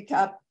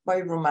handicapped by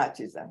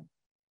rheumatism.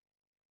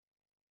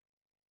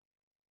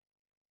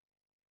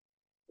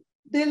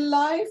 The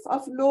life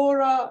of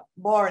Laura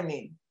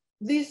Barney,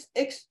 this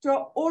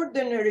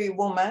extraordinary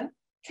woman,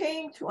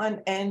 came to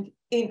an end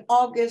in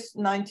August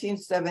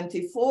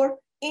 1974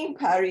 in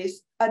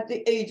Paris at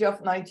the age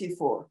of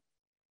 94.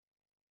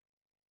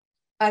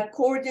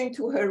 According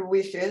to her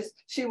wishes,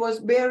 she was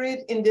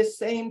buried in the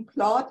same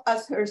plot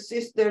as her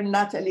sister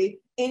Natalie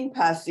in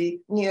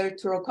Passy near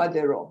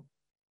Trocadero.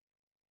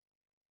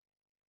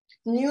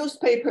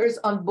 Newspapers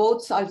on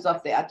both sides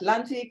of the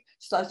Atlantic,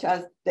 such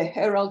as the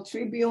Herald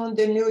Tribune,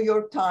 the New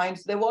York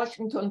Times, the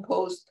Washington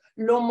Post,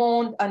 Le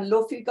Monde, and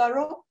Le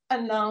Figaro,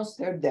 announced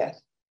her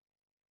death.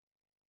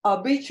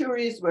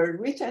 Obituaries were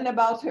written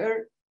about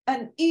her,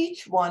 and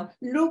each one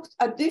looked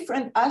at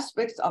different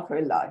aspects of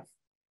her life.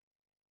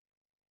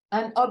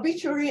 An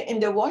obituary in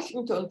the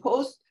Washington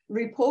Post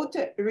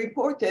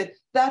reported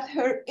that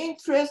her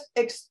interest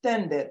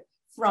extended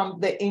from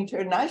the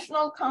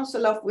International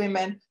Council of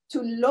Women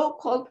to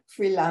local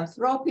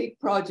philanthropic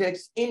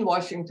projects in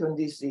Washington,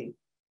 D.C.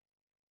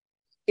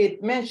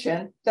 It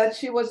mentioned that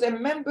she was a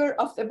member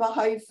of the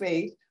Baha'i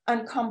Faith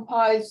and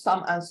compiled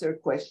some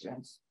answered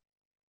questions.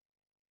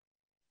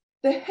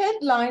 The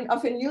headline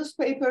of a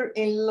newspaper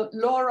in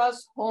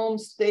Laura's home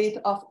state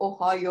of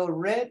Ohio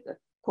read,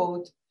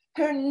 quote,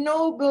 "Her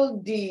noble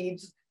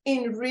deeds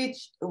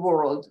enriched the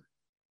world."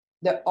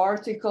 The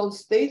article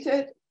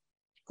stated,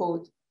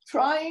 quote,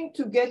 "Trying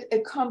to get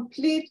a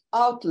complete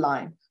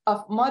outline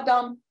of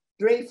Madame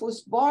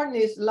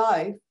Dreyfus-Barney's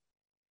life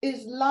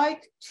is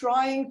like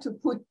trying to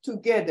put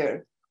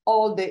together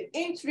all the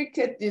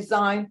intricate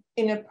design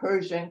in a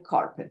Persian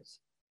carpet."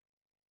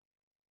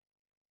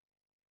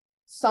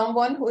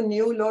 Someone who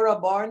knew Laura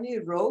Barney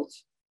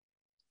wrote,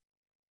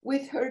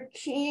 "With her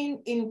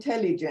keen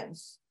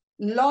intelligence,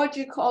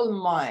 logical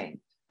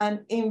mind,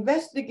 and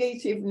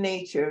investigative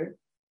nature,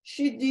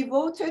 she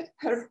devoted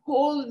her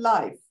whole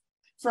life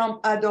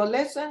from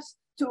adolescence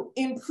to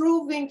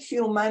improving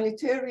human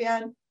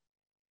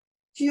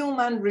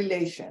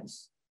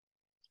relations.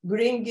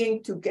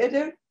 bringing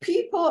together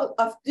people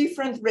of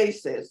different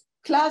races,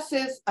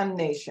 classes, and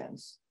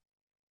nations.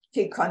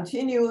 He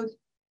continued,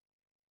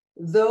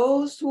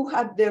 those who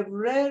had the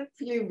rare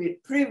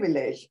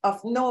privilege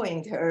of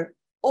knowing her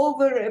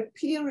over a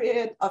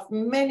period of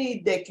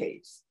many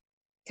decades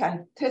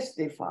can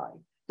testify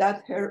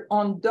that her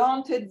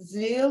undaunted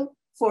zeal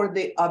for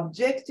the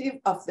objective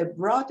of the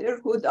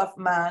brotherhood of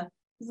man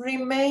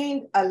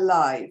remained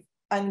alive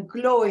and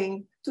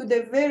glowing to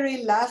the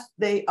very last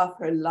day of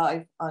her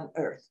life on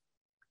earth.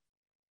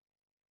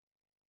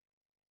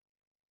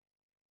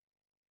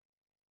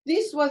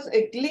 This was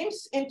a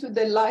glimpse into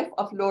the life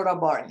of Laura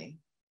Barney,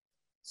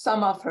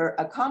 some of her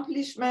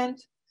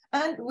accomplishments,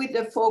 and with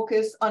a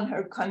focus on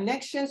her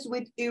connections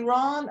with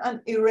Iran and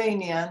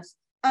Iranians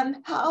and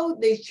how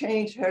they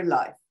changed her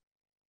life.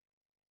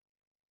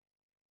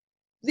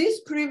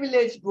 This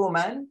privileged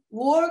woman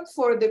worked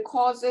for the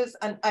causes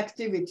and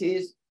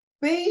activities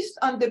based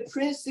on the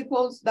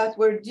principles that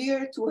were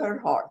dear to her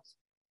heart.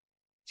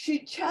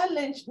 She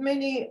challenged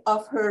many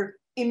of her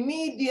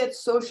immediate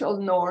social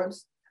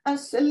norms and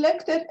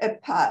selected a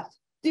path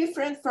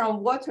different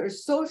from what her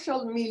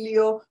social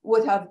milieu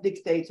would have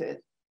dictated.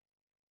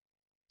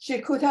 She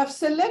could have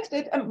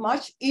selected a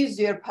much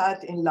easier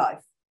path in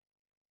life.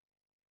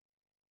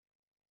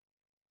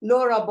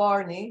 Laura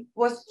Barney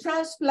was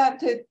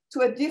transplanted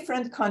to a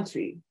different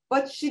country,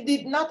 but she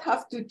did not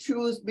have to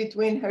choose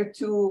between her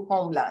two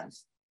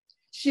homelands.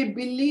 She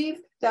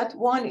believed that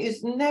one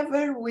is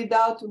never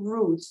without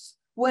roots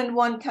when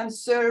one can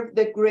serve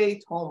the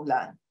great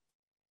homeland.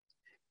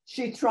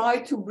 She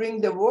tried to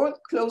bring the world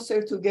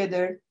closer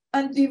together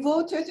and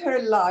devoted her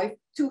life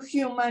to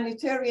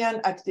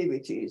humanitarian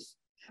activities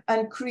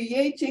and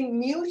creating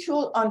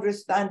mutual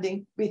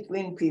understanding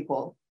between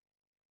people.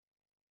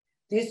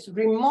 This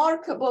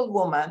remarkable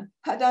woman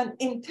had an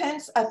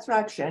intense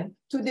attraction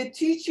to the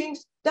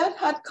teachings that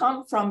had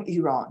come from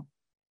Iran.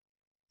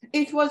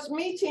 It was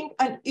meeting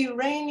an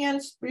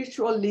Iranian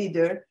spiritual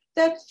leader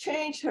that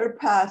changed her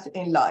path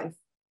in life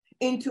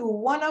into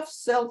one of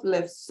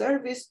selfless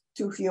service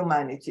to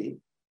humanity.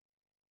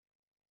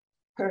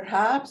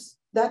 Perhaps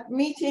that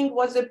meeting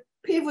was a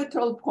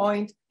pivotal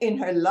point in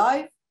her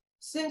life,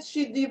 since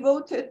she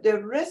devoted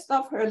the rest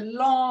of her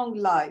long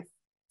life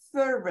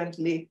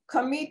fervently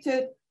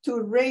committed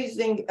to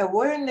raising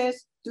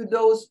awareness to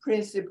those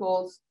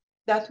principles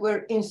that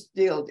were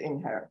instilled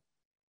in her.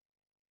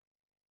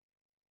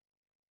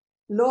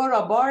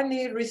 Laura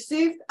Barney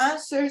received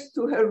answers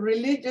to her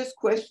religious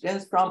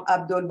questions from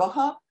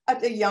Abdu'l-Baha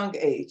at a young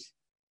age.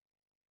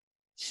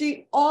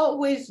 She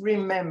always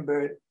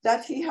remembered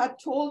that he had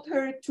told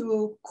her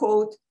to,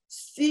 quote,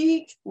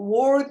 seek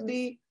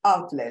worldly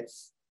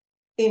outlets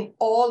in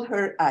all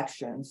her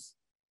actions.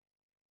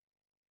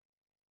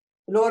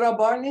 Laura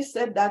Barney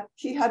said that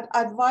he had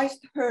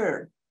advised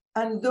her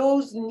and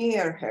those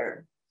near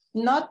her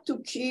not to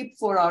keep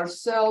for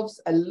ourselves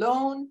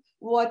alone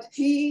what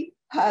he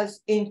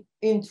has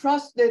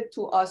entrusted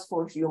to us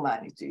for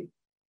humanity.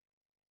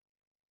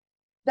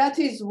 That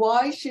is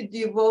why she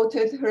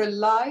devoted her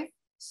life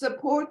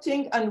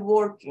supporting and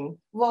working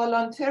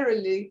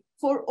voluntarily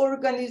for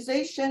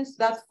organizations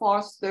that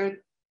fostered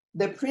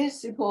the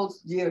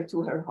principles dear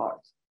to her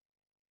heart.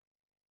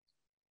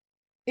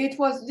 It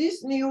was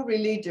this new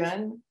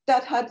religion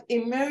that had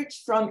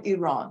emerged from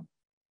Iran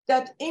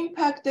that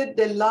impacted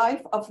the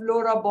life of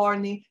Laura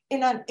Barney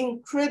in an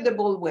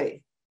incredible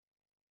way.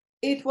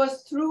 It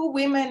was through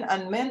women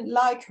and men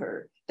like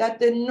her that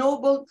the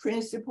noble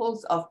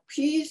principles of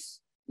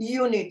peace,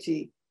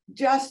 unity,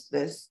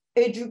 justice,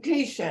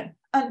 education,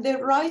 and the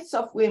rights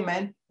of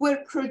women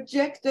were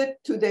projected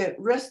to the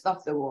rest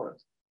of the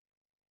world.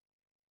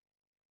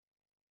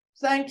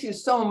 Thank you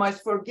so much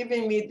for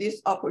giving me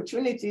this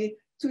opportunity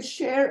to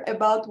share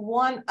about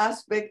one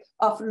aspect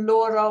of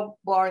Laura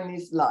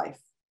Barney's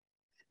life,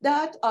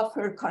 that of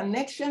her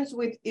connections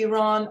with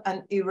Iran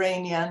and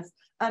Iranians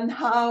and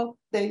how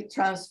they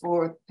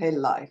transformed her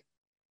life.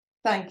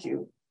 Thank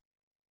you.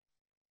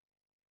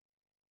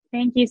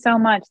 Thank you so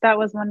much. That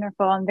was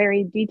wonderful and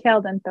very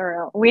detailed and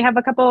thorough. We have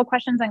a couple of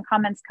questions and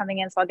comments coming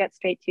in, so I'll get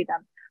straight to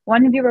them.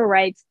 One viewer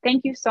writes,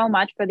 thank you so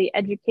much for the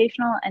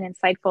educational and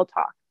insightful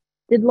talk.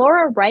 Did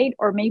Laura write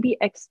or maybe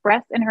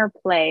express in her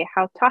play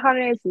how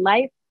Tahare's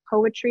life,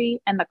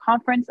 poetry, and the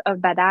conference of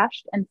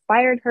Badasht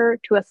inspired her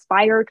to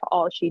aspire to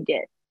all she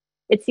did?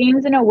 It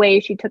seems in a way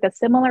she took a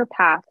similar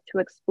path to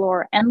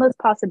explore endless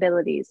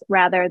possibilities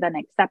rather than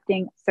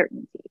accepting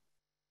certainty.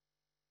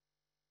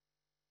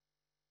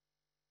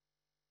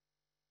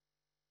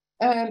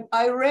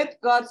 I read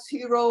God's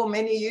Hero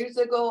many years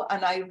ago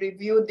and I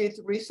reviewed it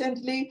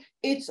recently.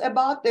 It's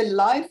about the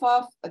life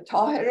of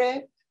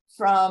Tahere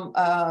from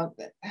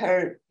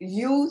her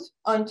youth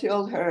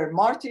until her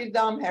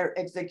martyrdom, her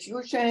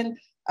execution.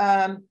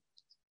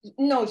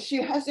 No,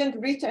 she hasn't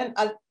written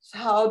as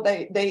how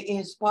they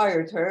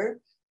inspired her,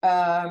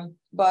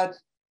 but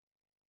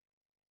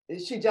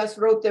she just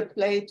wrote the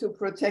play to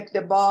protect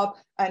the Bab,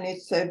 and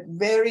it's a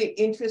very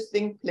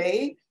interesting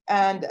play.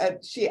 And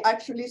she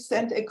actually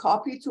sent a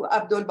copy to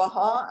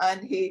Abdu'l-Baha,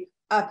 and he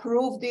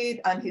approved it,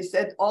 and he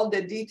said all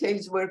the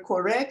details were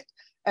correct.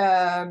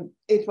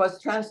 It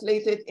was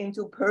translated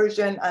into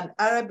Persian and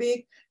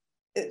Arabic.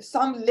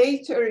 Some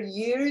later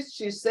years,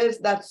 she says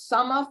that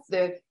some of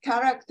the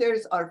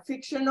characters are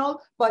fictional,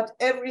 but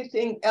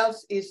everything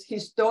else is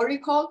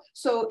historical.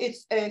 So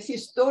it's a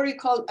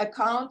historical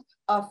account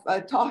of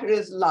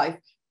Tahir's life.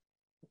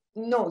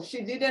 No,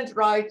 she didn't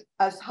write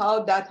as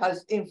how that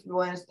has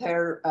influenced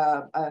her,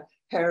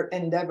 her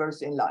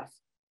endeavors in life.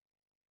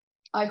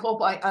 I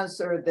hope I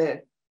answered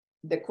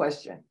the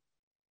question.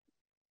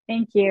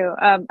 Thank you.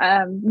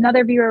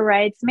 Another viewer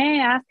writes, may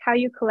I ask how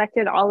you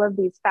collected all of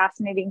these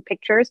fascinating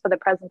pictures for the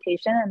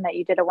presentation, and that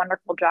you did a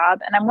wonderful job?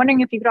 And I'm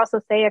wondering if you could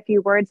also say a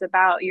few words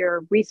about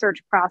your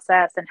research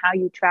process and how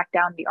you tracked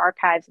down the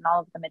archives and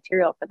all of the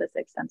material for this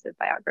extensive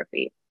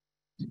biography.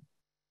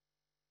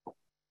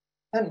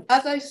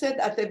 As I said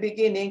at the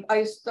beginning,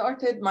 I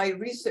started my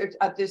research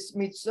at the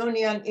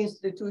Smithsonian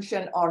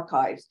Institution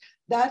archives.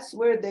 That's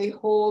where they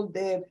hold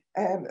the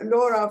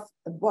Laura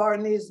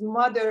Barney's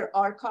mother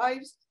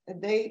archives.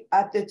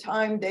 At the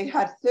time, they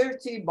had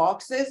 30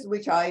 boxes,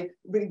 which I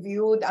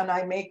reviewed and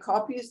I made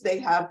copies. They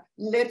have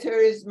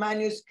letters,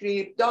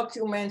 manuscript,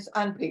 documents,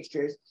 and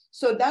pictures.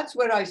 So that's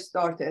where I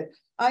started.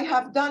 I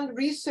have done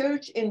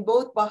research in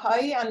both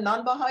Baha'i and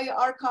non-Baha'i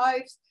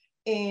archives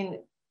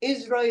in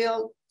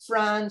Israel,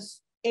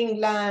 France,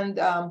 England,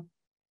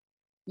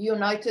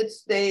 United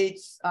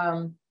States,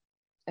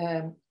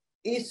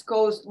 East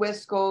Coast,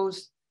 West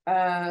Coast.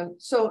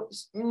 So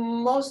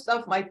most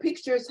of my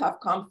pictures have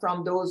come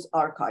from those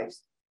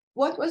archives.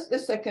 What was the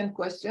second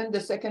question, the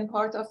second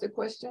part of the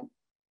question?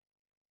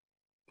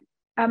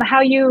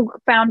 How you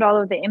found all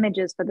of the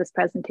images for this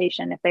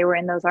presentation, if they were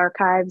in those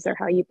archives, or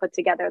how you put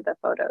together the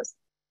photos.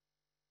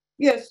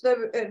 Yes,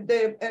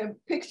 the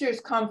pictures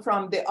come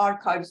from the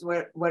archives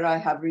where I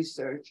have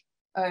researched.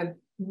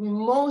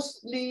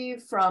 Mostly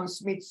from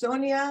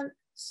Smithsonian,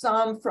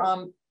 some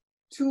from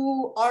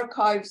 2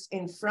 archives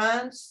in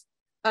France,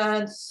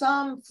 and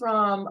some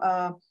from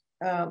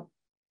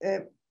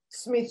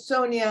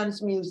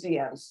Smithsonian's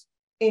museums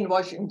in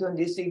Washington,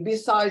 D.C.,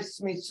 besides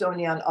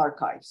Smithsonian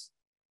archives.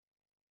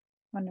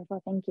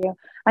 Wonderful, thank you.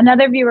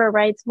 Another viewer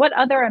writes, what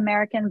other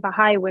American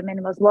Baha'i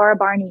women was Laura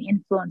Barney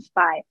influenced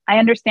by? I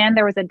understand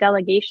there was a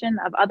delegation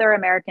of other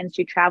Americans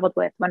she traveled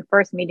with when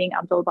first meeting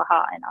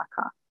Abdu'l-Baha and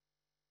Akka.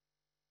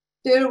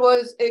 There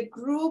was a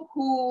group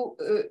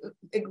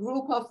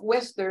of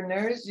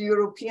Westerners,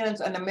 Europeans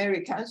and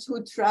Americans,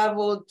 who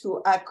traveled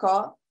to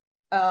Akka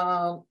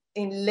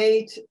in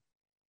late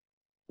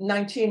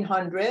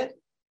 1900.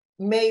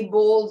 May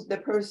Bowles, the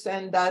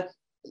person that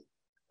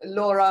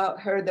Laura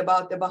heard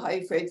about the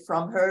Baha'i Faith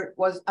from her,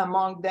 was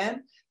among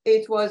them.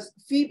 It was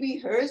Phoebe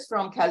Hearst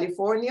from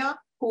California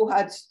who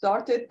had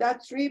started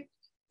that trip,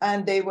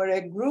 and they were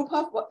a group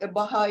of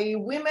Baha'i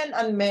women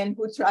and men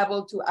who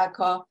traveled to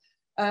Akka.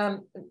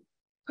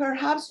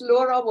 Perhaps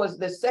Laura was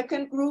the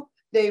second group.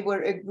 They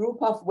were a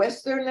group of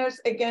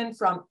Westerners, again,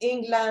 from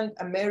England,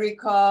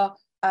 America,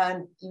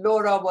 and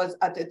Laura was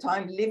at the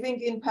time living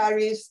in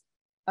Paris.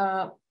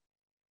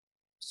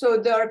 So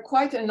there are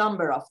quite a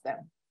number of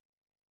them.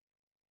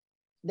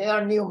 They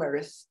are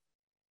numerous.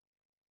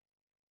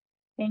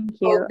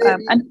 Thank you. So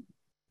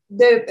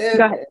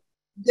go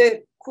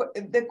ahead.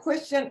 The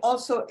question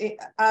also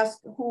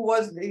asked who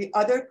was the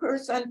other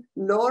person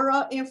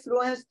Laura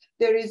influenced.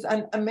 There is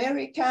an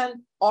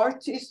American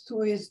artist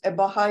who is a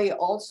Baha'i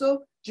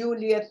also,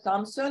 Juliet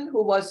Thompson,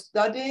 who was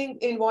studying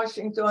in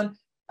Washington.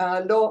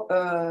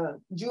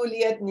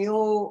 Juliet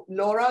knew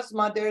Laura's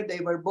mother. They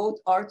were both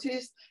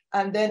artists.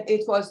 And then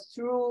it was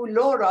through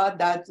Laura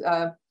that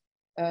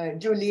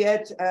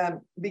Juliet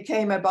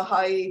became a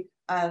Baha'i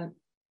and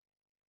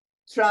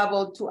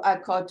traveled to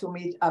Akka to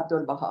meet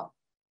Abdu'l-Baha.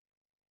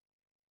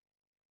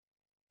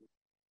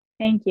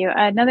 Thank you.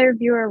 Another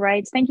viewer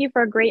writes, thank you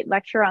for a great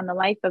lecture on the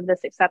life of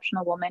this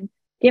exceptional woman.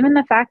 Given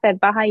the fact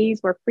that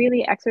Baha'is were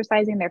freely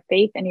exercising their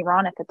faith in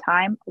Iran at the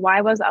time,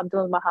 why was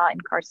Abdu'l-Baha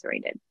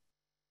incarcerated?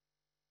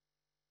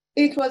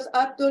 It was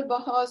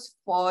Abdu'l-Baha's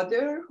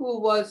father who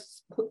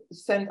was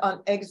sent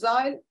on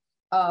exile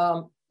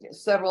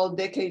several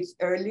decades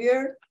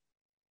earlier.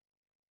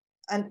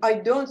 And I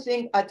don't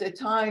think at the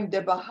time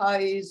the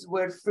Baha'is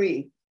were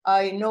free.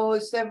 I know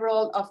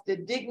several of the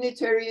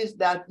dignitaries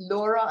that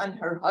Laura and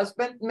her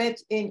husband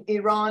met in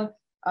Iran.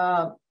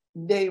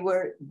 They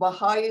were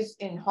Baha'is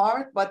in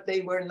heart, but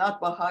they were not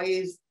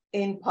Baha'is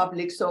in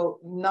public. So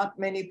not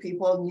many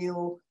people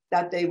knew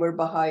that they were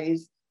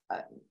Baha'is.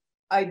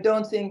 I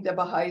don't think the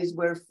Baha'is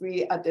were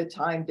free at the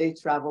time they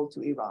traveled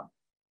to Iran.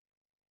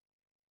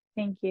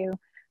 Thank you.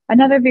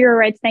 Another viewer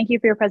writes, thank you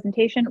for your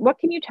presentation. What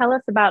can you tell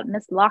us about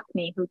Miss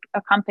Lakhmi, who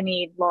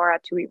accompanied Laura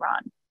to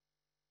Iran?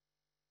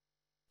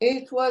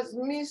 It was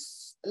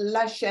Miss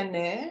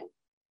Lachene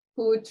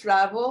who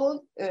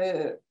traveled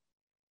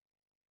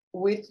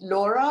with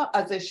Laura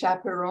as a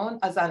chaperone,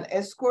 as an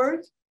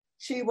escort.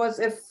 She was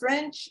a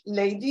French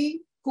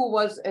lady who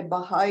was a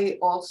Baha'i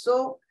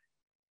also.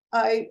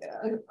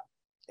 In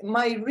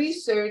my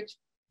research,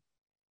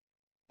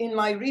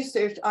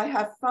 I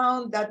have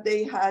found that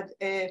they had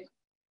a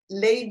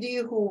lady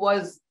who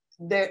was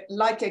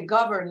like a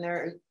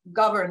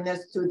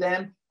governess to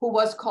them, who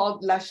was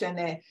called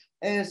Lachene,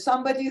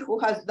 somebody who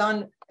has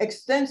done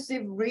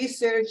extensive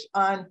research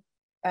on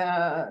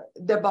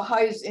the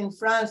Baha'is in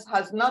France,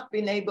 has not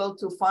been able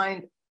to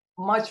find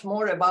much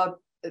more about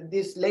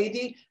this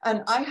lady,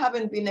 and I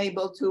haven't been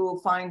able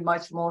to find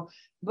much more.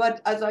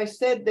 But as I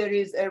said, there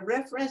is a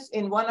reference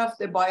in one of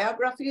the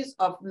biographies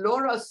of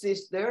Laura's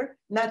sister,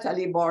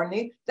 Natalie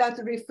Barney, that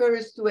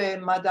refers to a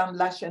Madame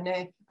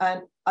Lachene,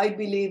 and I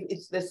believe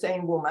it's the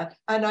same woman.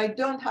 And I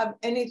don't have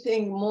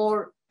anything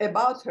more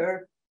about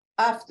her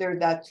after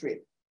that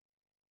trip.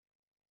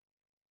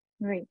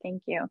 Great,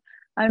 thank you.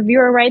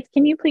 Viewer writes,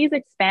 can you please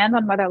expand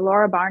on whether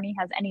Laura Barney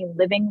has any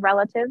living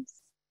relatives?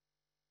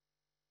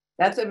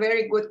 That's a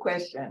very good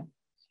question.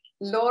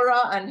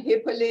 Laura and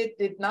Hippolyte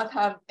did not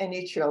have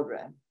any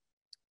children.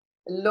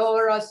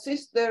 Laura's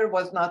sister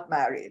was not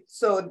married,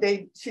 so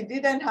she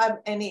didn't have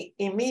any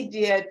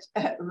immediate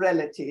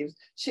relatives.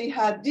 She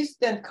had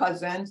distant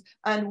cousins,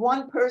 and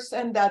one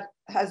person that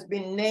has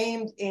been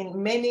named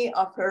in many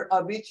of her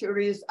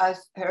obituaries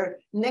as her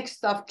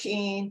next of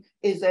kin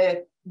is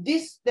a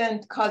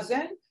distant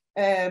cousin,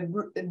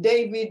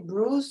 David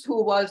Bruce,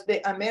 who was the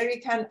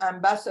American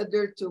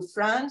ambassador to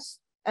France,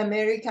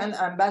 American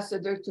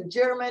ambassador to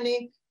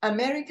Germany,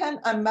 American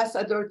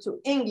ambassador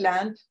to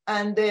England,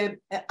 and the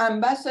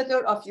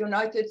ambassador of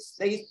United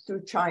States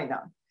to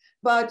China.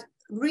 But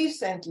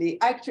recently,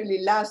 actually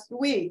last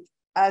week,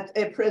 at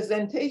a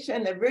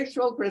presentation, a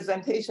virtual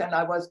presentation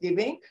I was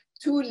giving,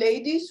 two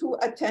ladies who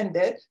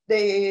attended,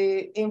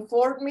 they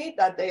informed me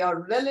that they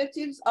are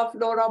relatives of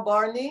Laura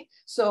Barney.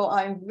 So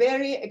I'm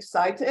very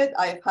excited.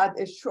 I've had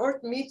a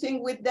short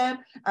meeting with them,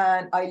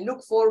 and I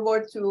look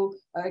forward to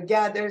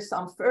gather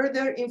some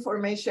further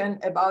information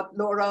about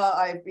Laura.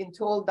 I've been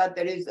told that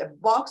there is a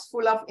box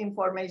full of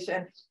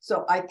information,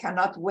 so I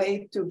cannot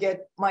wait to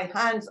get my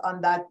hands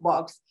on that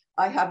box.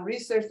 I have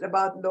researched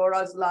about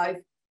Laura's life,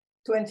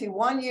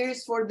 21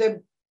 years for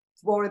the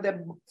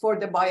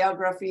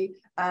biography,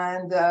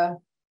 and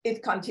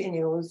it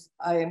continues.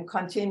 I am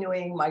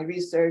continuing my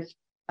research,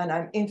 and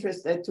I'm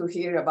interested to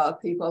hear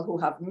about people who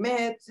have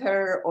met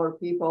her or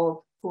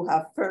people who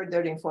have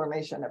further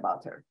information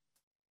about her.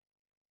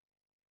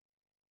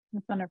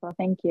 That's wonderful,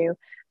 thank you.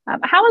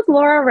 How is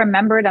Laura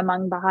remembered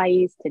among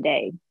Baha'is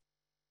today?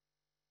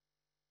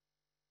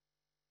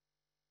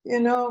 You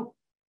know,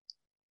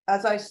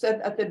 as I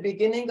said at the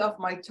beginning of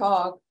my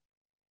talk,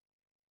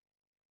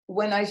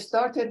 when I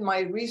started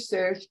my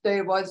research,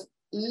 there was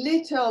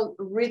little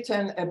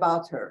written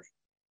about her.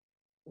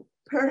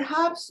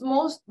 Perhaps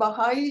most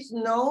Baha'is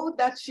know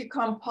that she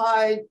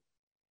compiled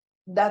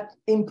that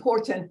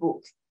important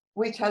book,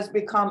 which has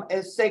become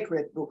a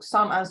sacred book,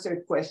 Some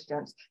Answered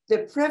Questions.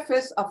 The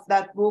preface of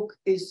that book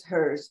is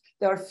hers.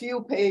 There are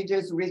few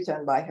pages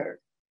written by her.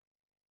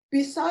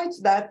 Besides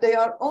that, there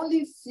are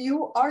only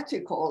few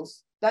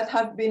articles that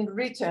have been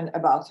written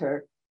about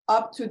her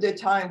up to the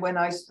time when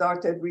I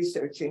started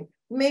researching.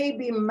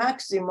 Maybe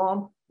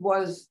maximum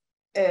was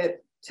a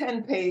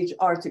 10-page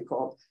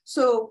article.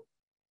 So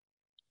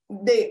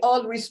they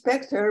all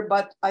respect her,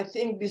 but I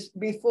think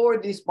before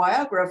this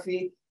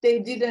biography, they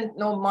didn't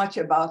know much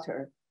about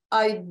her.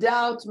 I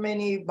doubt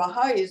many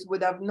Baha'is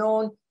would have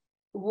known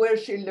where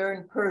she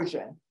learned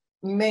Persian.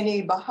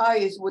 Many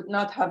Baha'is would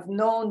not have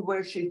known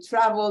where she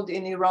traveled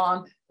in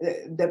Iran,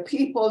 the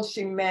people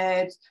she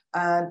met,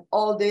 and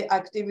all the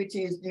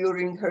activities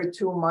during her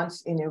 2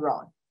 months in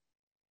Iran.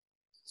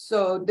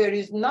 So there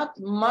is not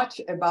much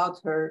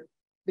about her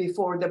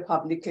before the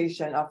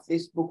publication of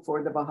this book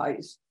for the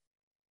Baha'is.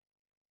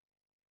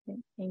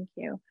 Thank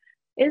you.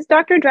 Is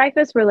Dr.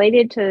 Dreyfus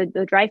related to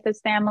the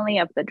Dreyfus family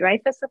of the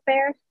Dreyfus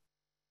affair?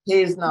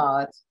 He is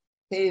not.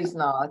 He is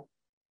not.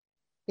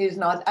 He is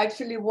not.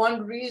 Actually,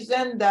 one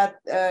reason that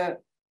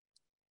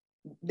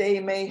they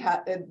may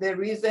have, the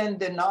reason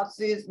the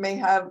Nazis may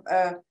have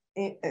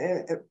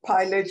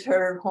piloted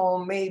her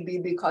home maybe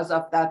because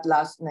of that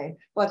last name.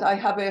 But I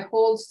have a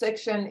whole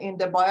section in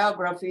the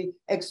biography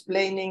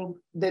explaining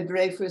the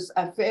Dreyfus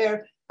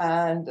affair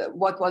and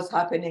what was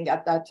happening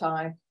at that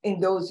time in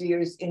those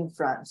years in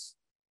France.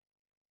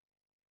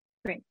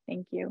 Great,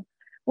 thank you.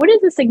 What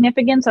is the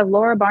significance of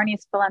Laura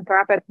Barney's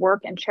philanthropic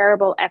work and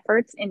charitable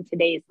efforts in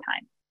today's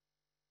time?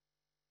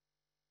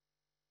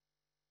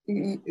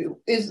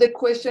 Is the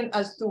question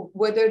as to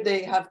whether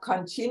they have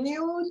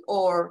continued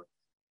or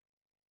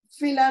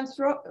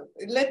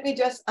let me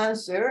just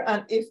answer,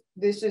 and if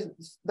this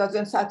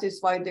doesn't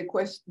satisfy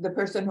the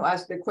person who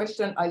asked the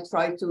question, I'll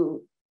try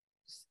to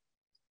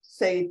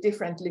say it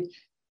differently.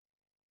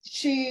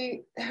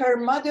 Her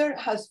mother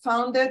has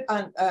founded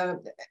an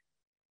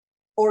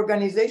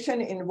organization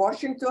in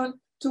Washington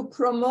to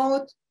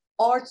promote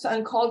arts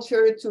and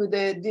culture to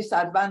the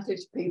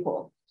disadvantaged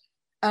people.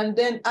 And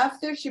then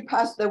after she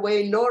passed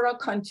away, Laura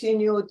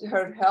continued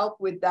her help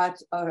with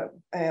that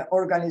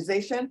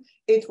organization.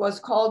 It was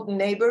called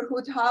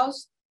Neighborhood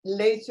House.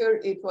 Later,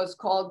 it was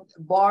called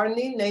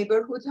Barney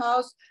Neighborhood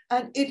House.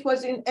 And it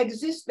was in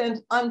existence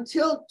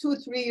until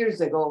 2-3 years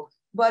ago.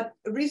 but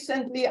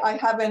recently I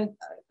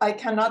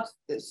cannot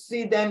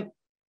see them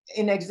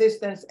in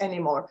existence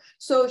anymore.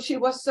 So she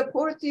was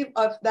supportive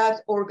of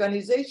that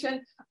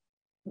organization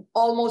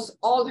almost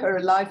all her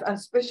life, and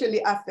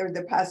especially after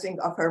the passing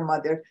of her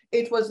mother.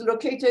 It was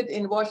located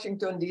in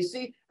Washington,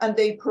 D.C., and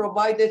they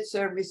provided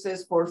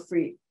services for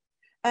free.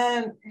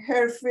 And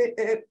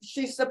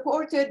she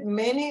supported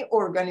many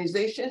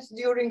organizations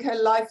during her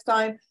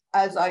lifetime.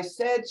 As I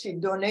said, she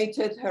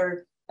donated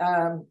her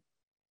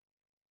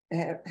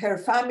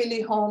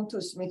family home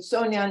to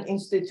Smithsonian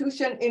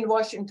Institution in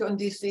Washington,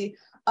 D.C.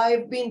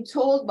 I've been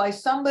told by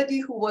somebody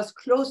who was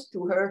close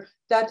to her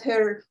that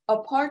her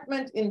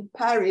apartment in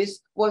Paris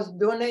was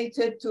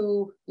donated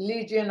to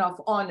Legion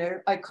of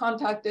Honor. I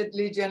contacted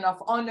Legion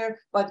of Honor,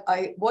 but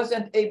I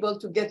wasn't able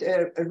to get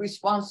a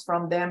response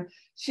from them.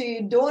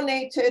 She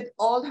donated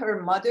all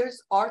her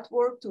mother's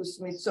artwork to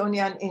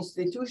Smithsonian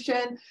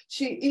Institution.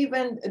 She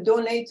even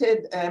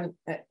donated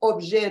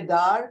objets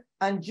d'art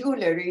and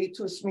jewelry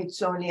to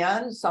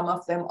Smithsonian. Some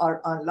of them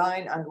are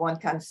online and one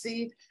can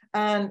see.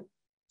 And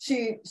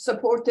she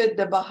supported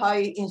the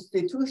Baha'i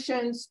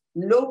institutions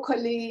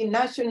locally,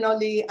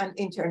 nationally, and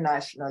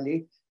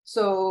internationally.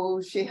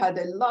 So she had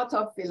a lot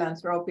of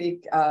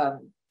philanthropic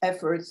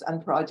efforts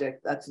and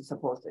projects that she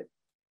supported.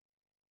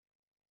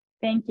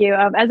 Thank you.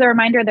 As a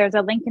reminder, there's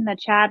a link in the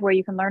chat where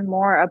you can learn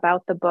more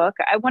about the book.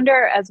 I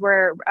wonder, as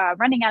we're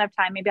running out of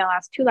time, maybe I'll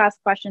ask two last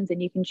questions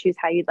and you can choose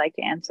how you'd like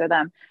to answer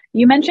them.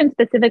 You mentioned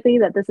specifically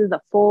that this is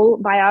a full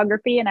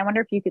biography, and I wonder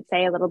if you could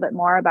say a little bit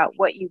more about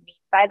what you mean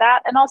by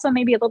that, and also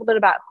maybe a little bit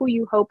about who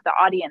you hope the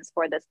audience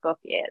for this book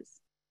is.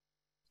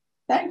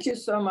 Thank you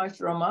so much,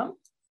 Roma.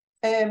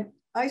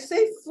 I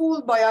say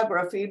full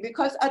biography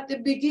because at the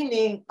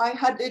beginning, I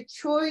had a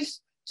choice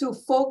to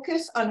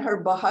focus on her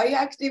Baha'i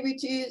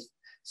activities.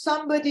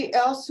 Somebody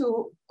else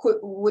who could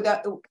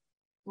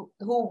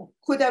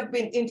have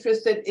been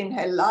interested in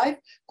her life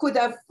could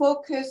have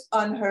focused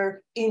on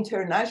her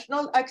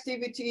international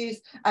activities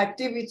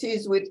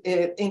with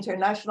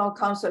International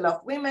Council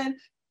of Women.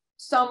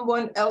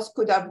 Someone else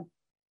could have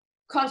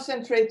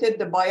concentrated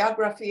the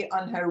biography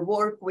on her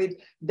work with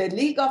the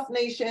League of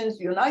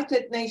Nations,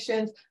 United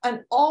Nations,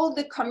 and all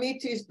the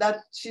committees that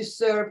she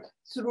served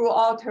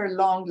throughout her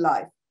long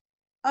life.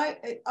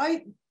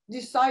 I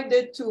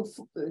decided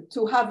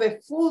to have a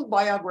full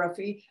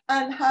biography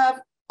and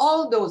have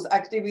all those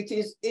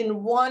activities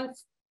in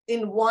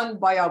one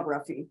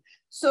biography.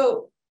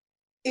 So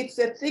it's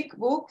a thick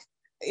book.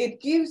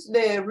 It gives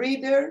the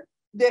reader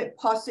the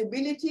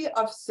possibility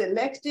of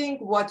selecting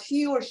what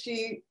he or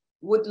she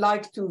would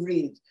like to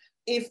read.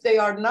 If they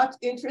are not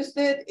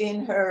interested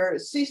in her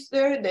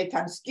sister, they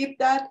can skip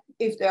that.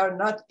 If they are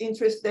not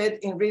interested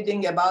in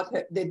reading about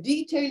the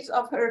details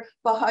of her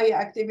Baha'i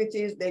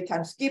activities, they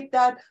can skip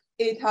that.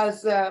 It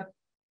has a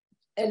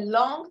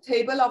long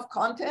table of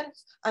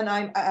contents, and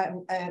I'm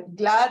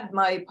glad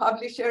my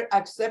publisher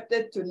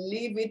accepted to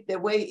leave it the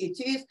way it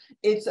is.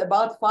 It's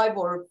about 5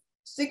 or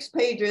 6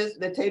 pages,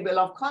 the table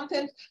of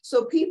contents,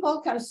 so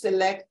people can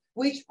select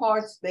which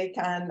parts they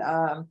can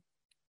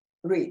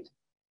read.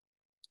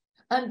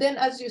 And then,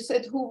 as you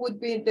said, who would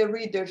be the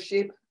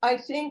readership? I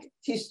think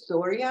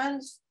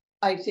historians,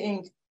 I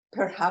think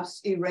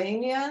perhaps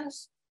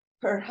Iranians,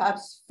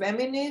 perhaps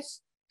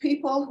feminists,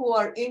 people who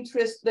are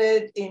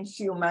interested in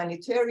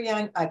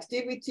humanitarian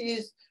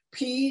activities,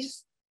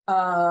 peace,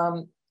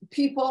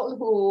 people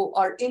who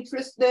are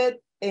interested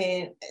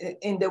in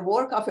the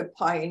work of a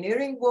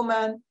pioneering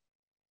woman,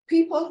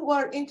 people who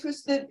are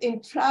interested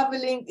in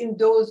traveling in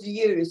those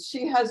years.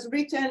 She has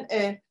written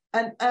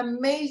an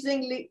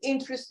amazingly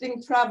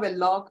interesting travel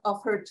log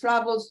of her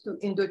travels to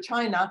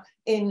Indochina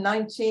in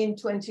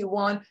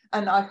 1921,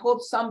 and I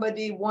hope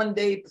somebody one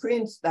day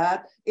prints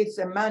that. It's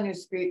a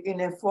manuscript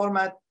in a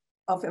format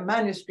of a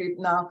manuscript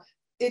now.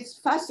 It's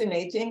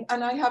fascinating,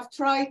 and I have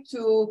tried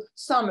to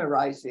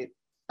summarize it.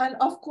 And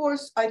of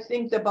course, I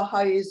think the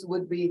Baha'is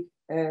would be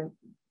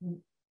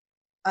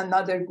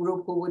another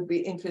group who would be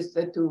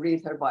interested to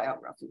read her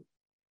biography.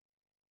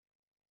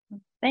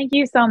 Thank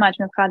you so much,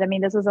 Ms. Khademi.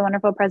 This was a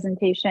wonderful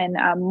presentation.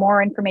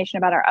 More information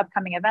about our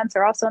upcoming events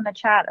are also in the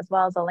chat, as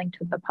well as a link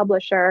to the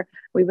publisher.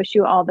 We wish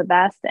you all the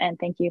best, and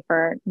thank you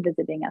for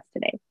visiting us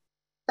today.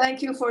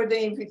 Thank you for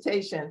the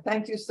invitation.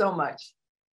 Thank you so much.